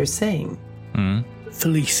overhear what they're saying.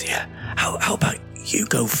 Felicia, how about you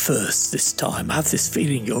go first this time? I have this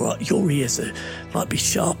feeling your ears might be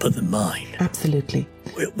sharper than mine. Absolutely.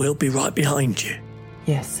 We'll be right behind you.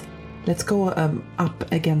 Yes. Let's go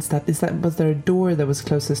up against that. Was there a door that was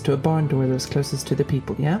closest to a barn door that was closest to the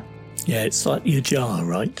people, yeah? Yeah, it's slightly ajar,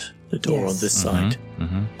 right? The door on this side.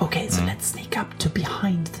 Okay, so let's sneak up to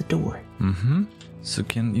behind the door. So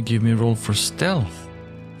can you give me a roll for stealth,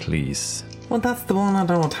 please? Well, that's the one I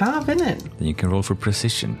don't have, isn't it? Then you can roll for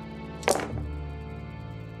precision.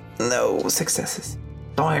 No successes.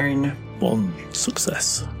 Darn. 1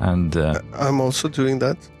 success. And I'm also doing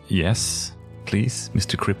that. yes, please,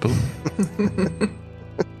 Mr. Cripple.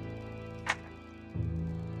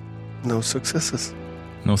 No successes.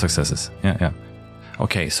 No successes. Yeah.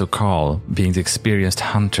 Okay, so Carl, being the experienced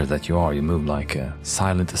hunter that you are, you move like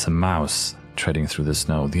silent as a mouse treading through the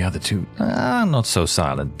snow. The other two, not so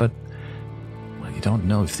silent, but well, you don't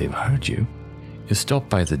know if they've heard you. You stop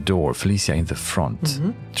by the door, Felicia in the front,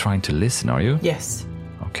 trying to listen, are you? Yes.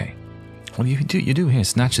 Okay. Well, you do hear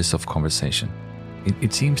snatches of conversation.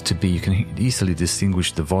 It seems to be you can easily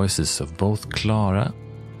distinguish the voices of both Clara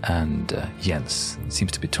and Jens.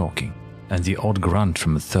 Seems to be talking. And the odd grunt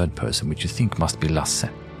from a third person, which you think must be Lasse.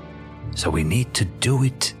 So we need to do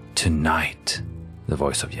it tonight, the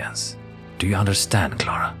voice of Jens. Do you understand,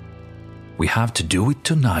 Clara? We have to do it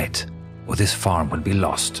tonight, or this farm will be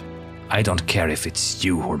lost. I don't care if it's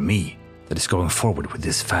you or me that is going forward with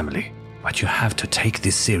this family, but you have to take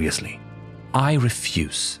this seriously. I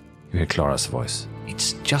refuse, you hear Clara's voice.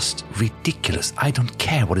 It's just ridiculous. I don't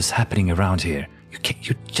care what is happening around here.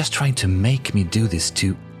 You're just trying to make me do this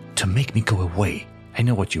to make me go away. I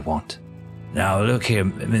know what you want. Now look here,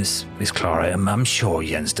 Miss Clara. I'm sure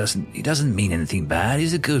Jens doesn't mean anything bad.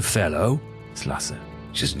 He's a good fellow. It's Lasse.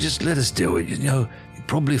 Just let us do it. You know,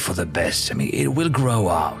 probably for the best. I mean, it will grow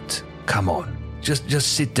out. Come on, just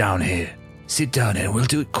sit down here. Sit down here. We'll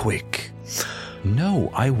do it quick.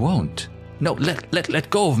 No, I won't. No, let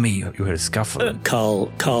go of me. You hear a scuffle.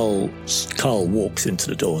 Carl walks into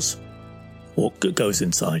the doors. Goes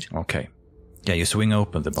inside. Okay. Yeah, you swing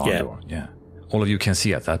open the barn door. Yeah. All of you can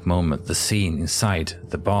see at that moment the scene inside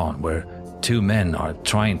the barn where two men are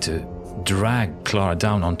trying to drag Clara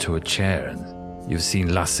down onto a chair. And you've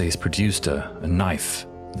seen Lasse has produced a knife.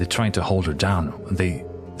 They're trying to hold her down.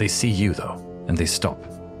 They see you, though, and they stop.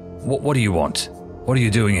 What do you want? What are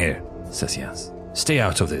you doing here? Says Jens. Stay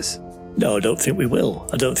out of this. No, I don't think we will.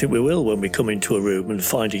 I don't think we will when we come into a room and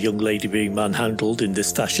find a young lady being manhandled in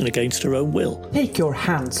this fashion against her own will. Take your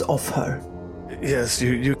hands off her. Yes,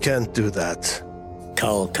 you can't do that.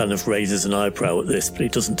 Carl kind of raises an eyebrow at this, but he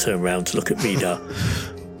doesn't turn around to look at me now.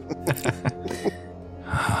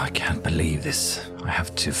 I can't believe this. I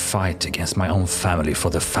have to fight against my own family for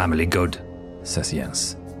the family good, says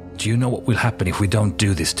Jens. Do you know what will happen if we don't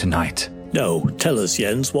do this tonight? No, tell us,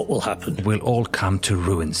 Jens, what will happen? We'll all come to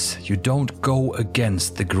ruins. You don't go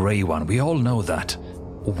against the Grey One. We all know that.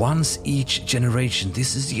 Once each generation,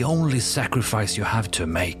 this is the only sacrifice you have to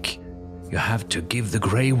make. You have to give the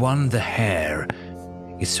Grey One the hair.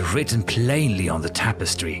 It's written plainly on the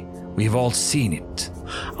tapestry. We've all seen it.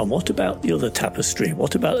 And what about the other tapestry?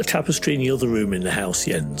 What about the tapestry in the other room in the house,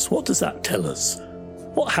 Jens? What does that tell us?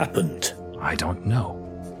 What happened? I don't know.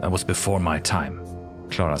 That was before my time.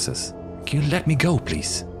 Clara says, "Can you let me go,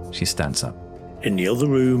 please?" She stands up. In the other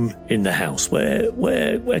room in the house where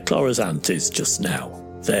Clara's aunt is just now,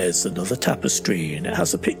 there's another tapestry and it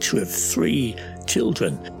has a picture of 3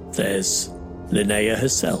 children. There's Linnea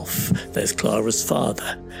herself, there's Clara's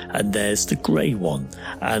father, and there's the Grey One,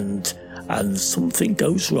 and something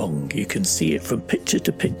goes wrong. You can see it from picture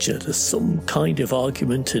to picture. There's some kind of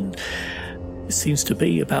argument, and it seems to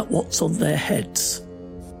be about what's on their heads.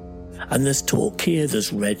 And there's talk here,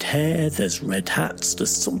 there's red hair, there's red hats,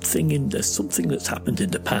 there's something that's happened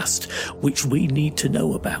in the past which we need to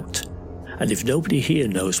know about. And if nobody here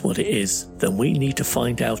knows what it is, then we need to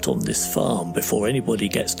find out on this farm before anybody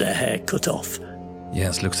gets their hair cut off.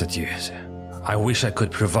 Jens looks at you. I wish I could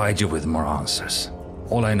provide you with more answers.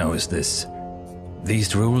 All I know is this.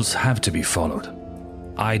 These rules have to be followed.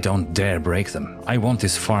 I don't dare break them. I want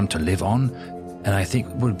this farm to live on, and I think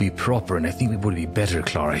it would be proper, and I think it would be better,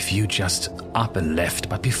 Clara, if you just up and left.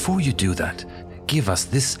 But before you do that, give us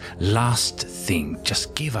this last thing.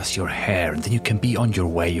 Just give us your hair, and then you can be on your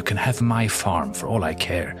way. You can have my farm for all I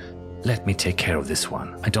care. Let me take care of this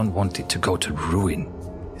one. I don't want it to go to ruin,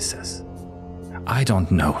 he says. I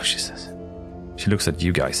don't know, she says. She looks at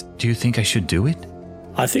you guys. Do you think I should do it?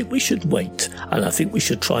 I think we should wait, and I think we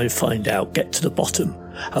should try and find out, get to the bottom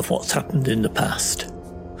of what's happened in the past,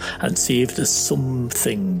 and see if there's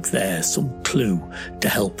something there, some clue to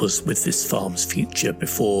help us with this farm's future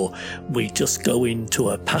before we just go into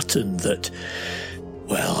a pattern that,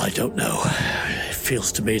 well, I don't know. It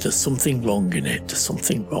feels to me there's something wrong in it. There's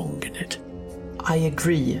something wrong in it. I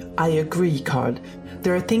agree, Carl.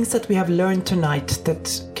 There are things that we have learned tonight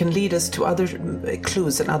that can lead us to other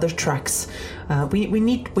clues and other tracks. We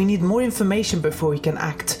need more information before we can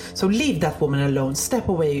act. So leave that woman alone. Step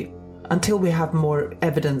away until we have more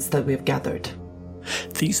evidence that we have gathered.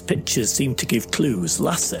 These pictures seem to give clues.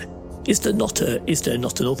 Lasse, is there not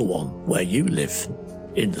another one where you live,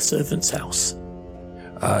 in the servant's house?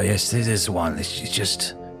 Yes, there is one. It's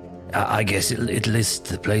just, I guess it lists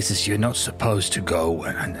the places you're not supposed to go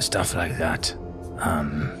and stuff like that.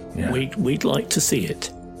 Yeah. We'd like to see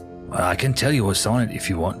it. I can tell you what's on it if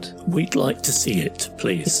you want. We'd like to see it,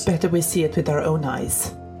 please. It's better we see it with our own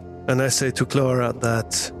eyes. And I say to Clara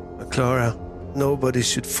that, Clara, nobody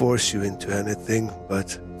should force you into anything,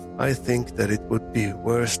 but I think that it would be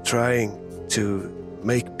worth trying to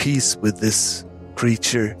make peace with this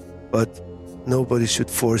creature, but nobody should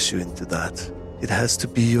force you into that. It has to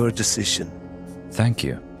be your decision. Thank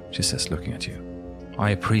you, she says, looking at you.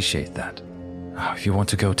 I appreciate that. If you want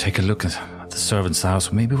to go take a look at the servant's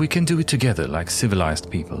house, maybe we can do it together like civilized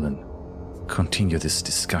people and continue this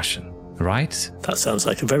discussion, right? That sounds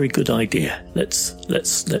like a very good idea. Let's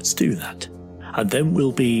do that. And then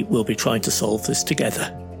we'll be trying to solve this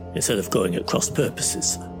together instead of going at cross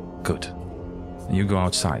purposes. Good. And you go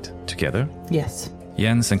outside together? Yes.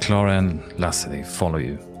 Jens and Clara and Lasse, they follow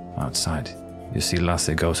you outside. You see Lasse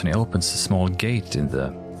goes and he opens a small gate in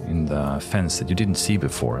the fence that you didn't see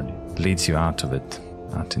before, and it leads you out of it,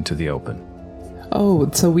 out into the open. Oh,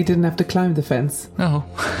 so we didn't have to climb the fence? No.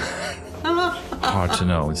 hard to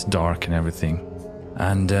know. It's dark and everything.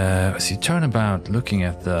 And as you turn about, looking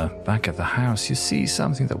at the back of the house, you see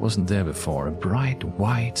something that wasn't there before. A bright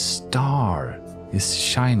white star is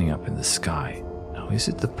shining up in the sky. Now, is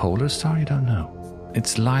it the polar star? You don't know.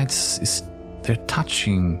 Its lights, they're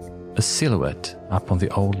touching a silhouette up on the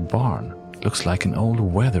old barn. Looks like an old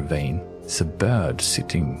weather vane. It's a bird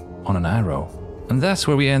sitting on an arrow. And that's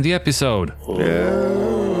where we end the episode.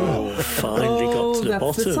 Finally got to the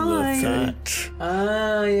bottom of that.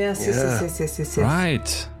 Ah, yes. Right.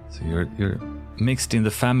 So you're mixed in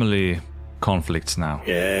the family conflicts now.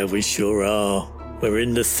 Yeah, we sure are. We're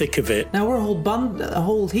in the thick of it. Now we're a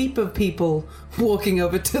whole heap of people walking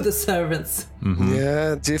over to the servants. Mm-hmm.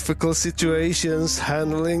 Yeah, difficult situations,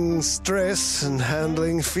 handling stress and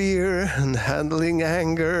handling fear and handling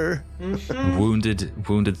anger. Mm-hmm.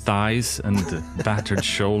 Wounded thighs and battered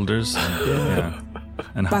shoulders.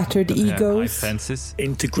 And battered egos. High fences.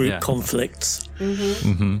 Intergroup conflicts.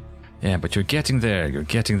 Yeah, but you're getting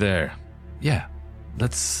there. Yeah,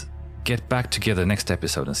 let's get back together next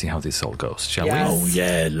episode and see how this all goes, shall we? Oh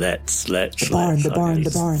yeah, let's. The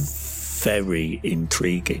barn. Very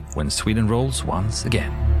intriguing. When Sweden rolls once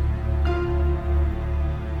again.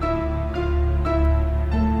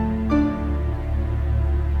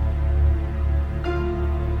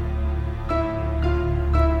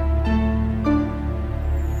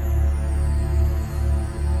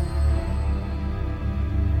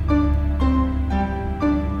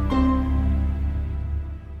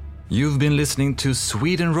 You've been listening to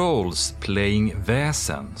Sweden Rolls, playing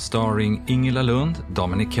Väsen, starring Ingela Lund,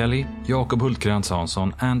 Dominic Kelly, Jakob Hultkrantz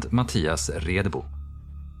Hansson, and Mattias Redebo.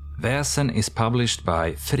 Väsen is published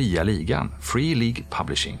by Fria Ligan, Free League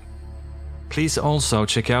Publishing. Please also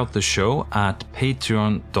check out the show at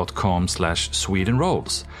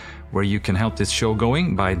patreon.com/SwedenRolls, where you can help this show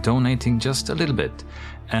going by donating just a little bit.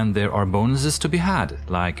 And there are bonuses to be had,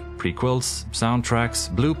 like prequels, soundtracks,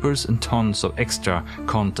 bloopers, and tons of extra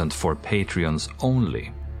content for Patreons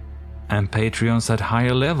only. And Patreons at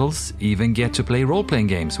higher levels even get to play role-playing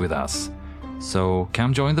games with us. So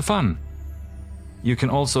come join the fun. You can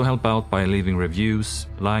also help out by leaving reviews,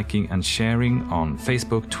 liking and sharing on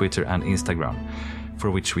Facebook, Twitter, and Instagram, for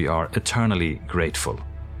which we are eternally grateful.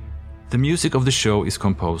 The music of the show is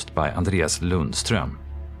composed by Andreas Lundström.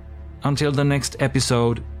 Until the next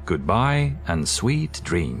episode, goodbye and sweet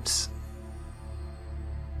dreams.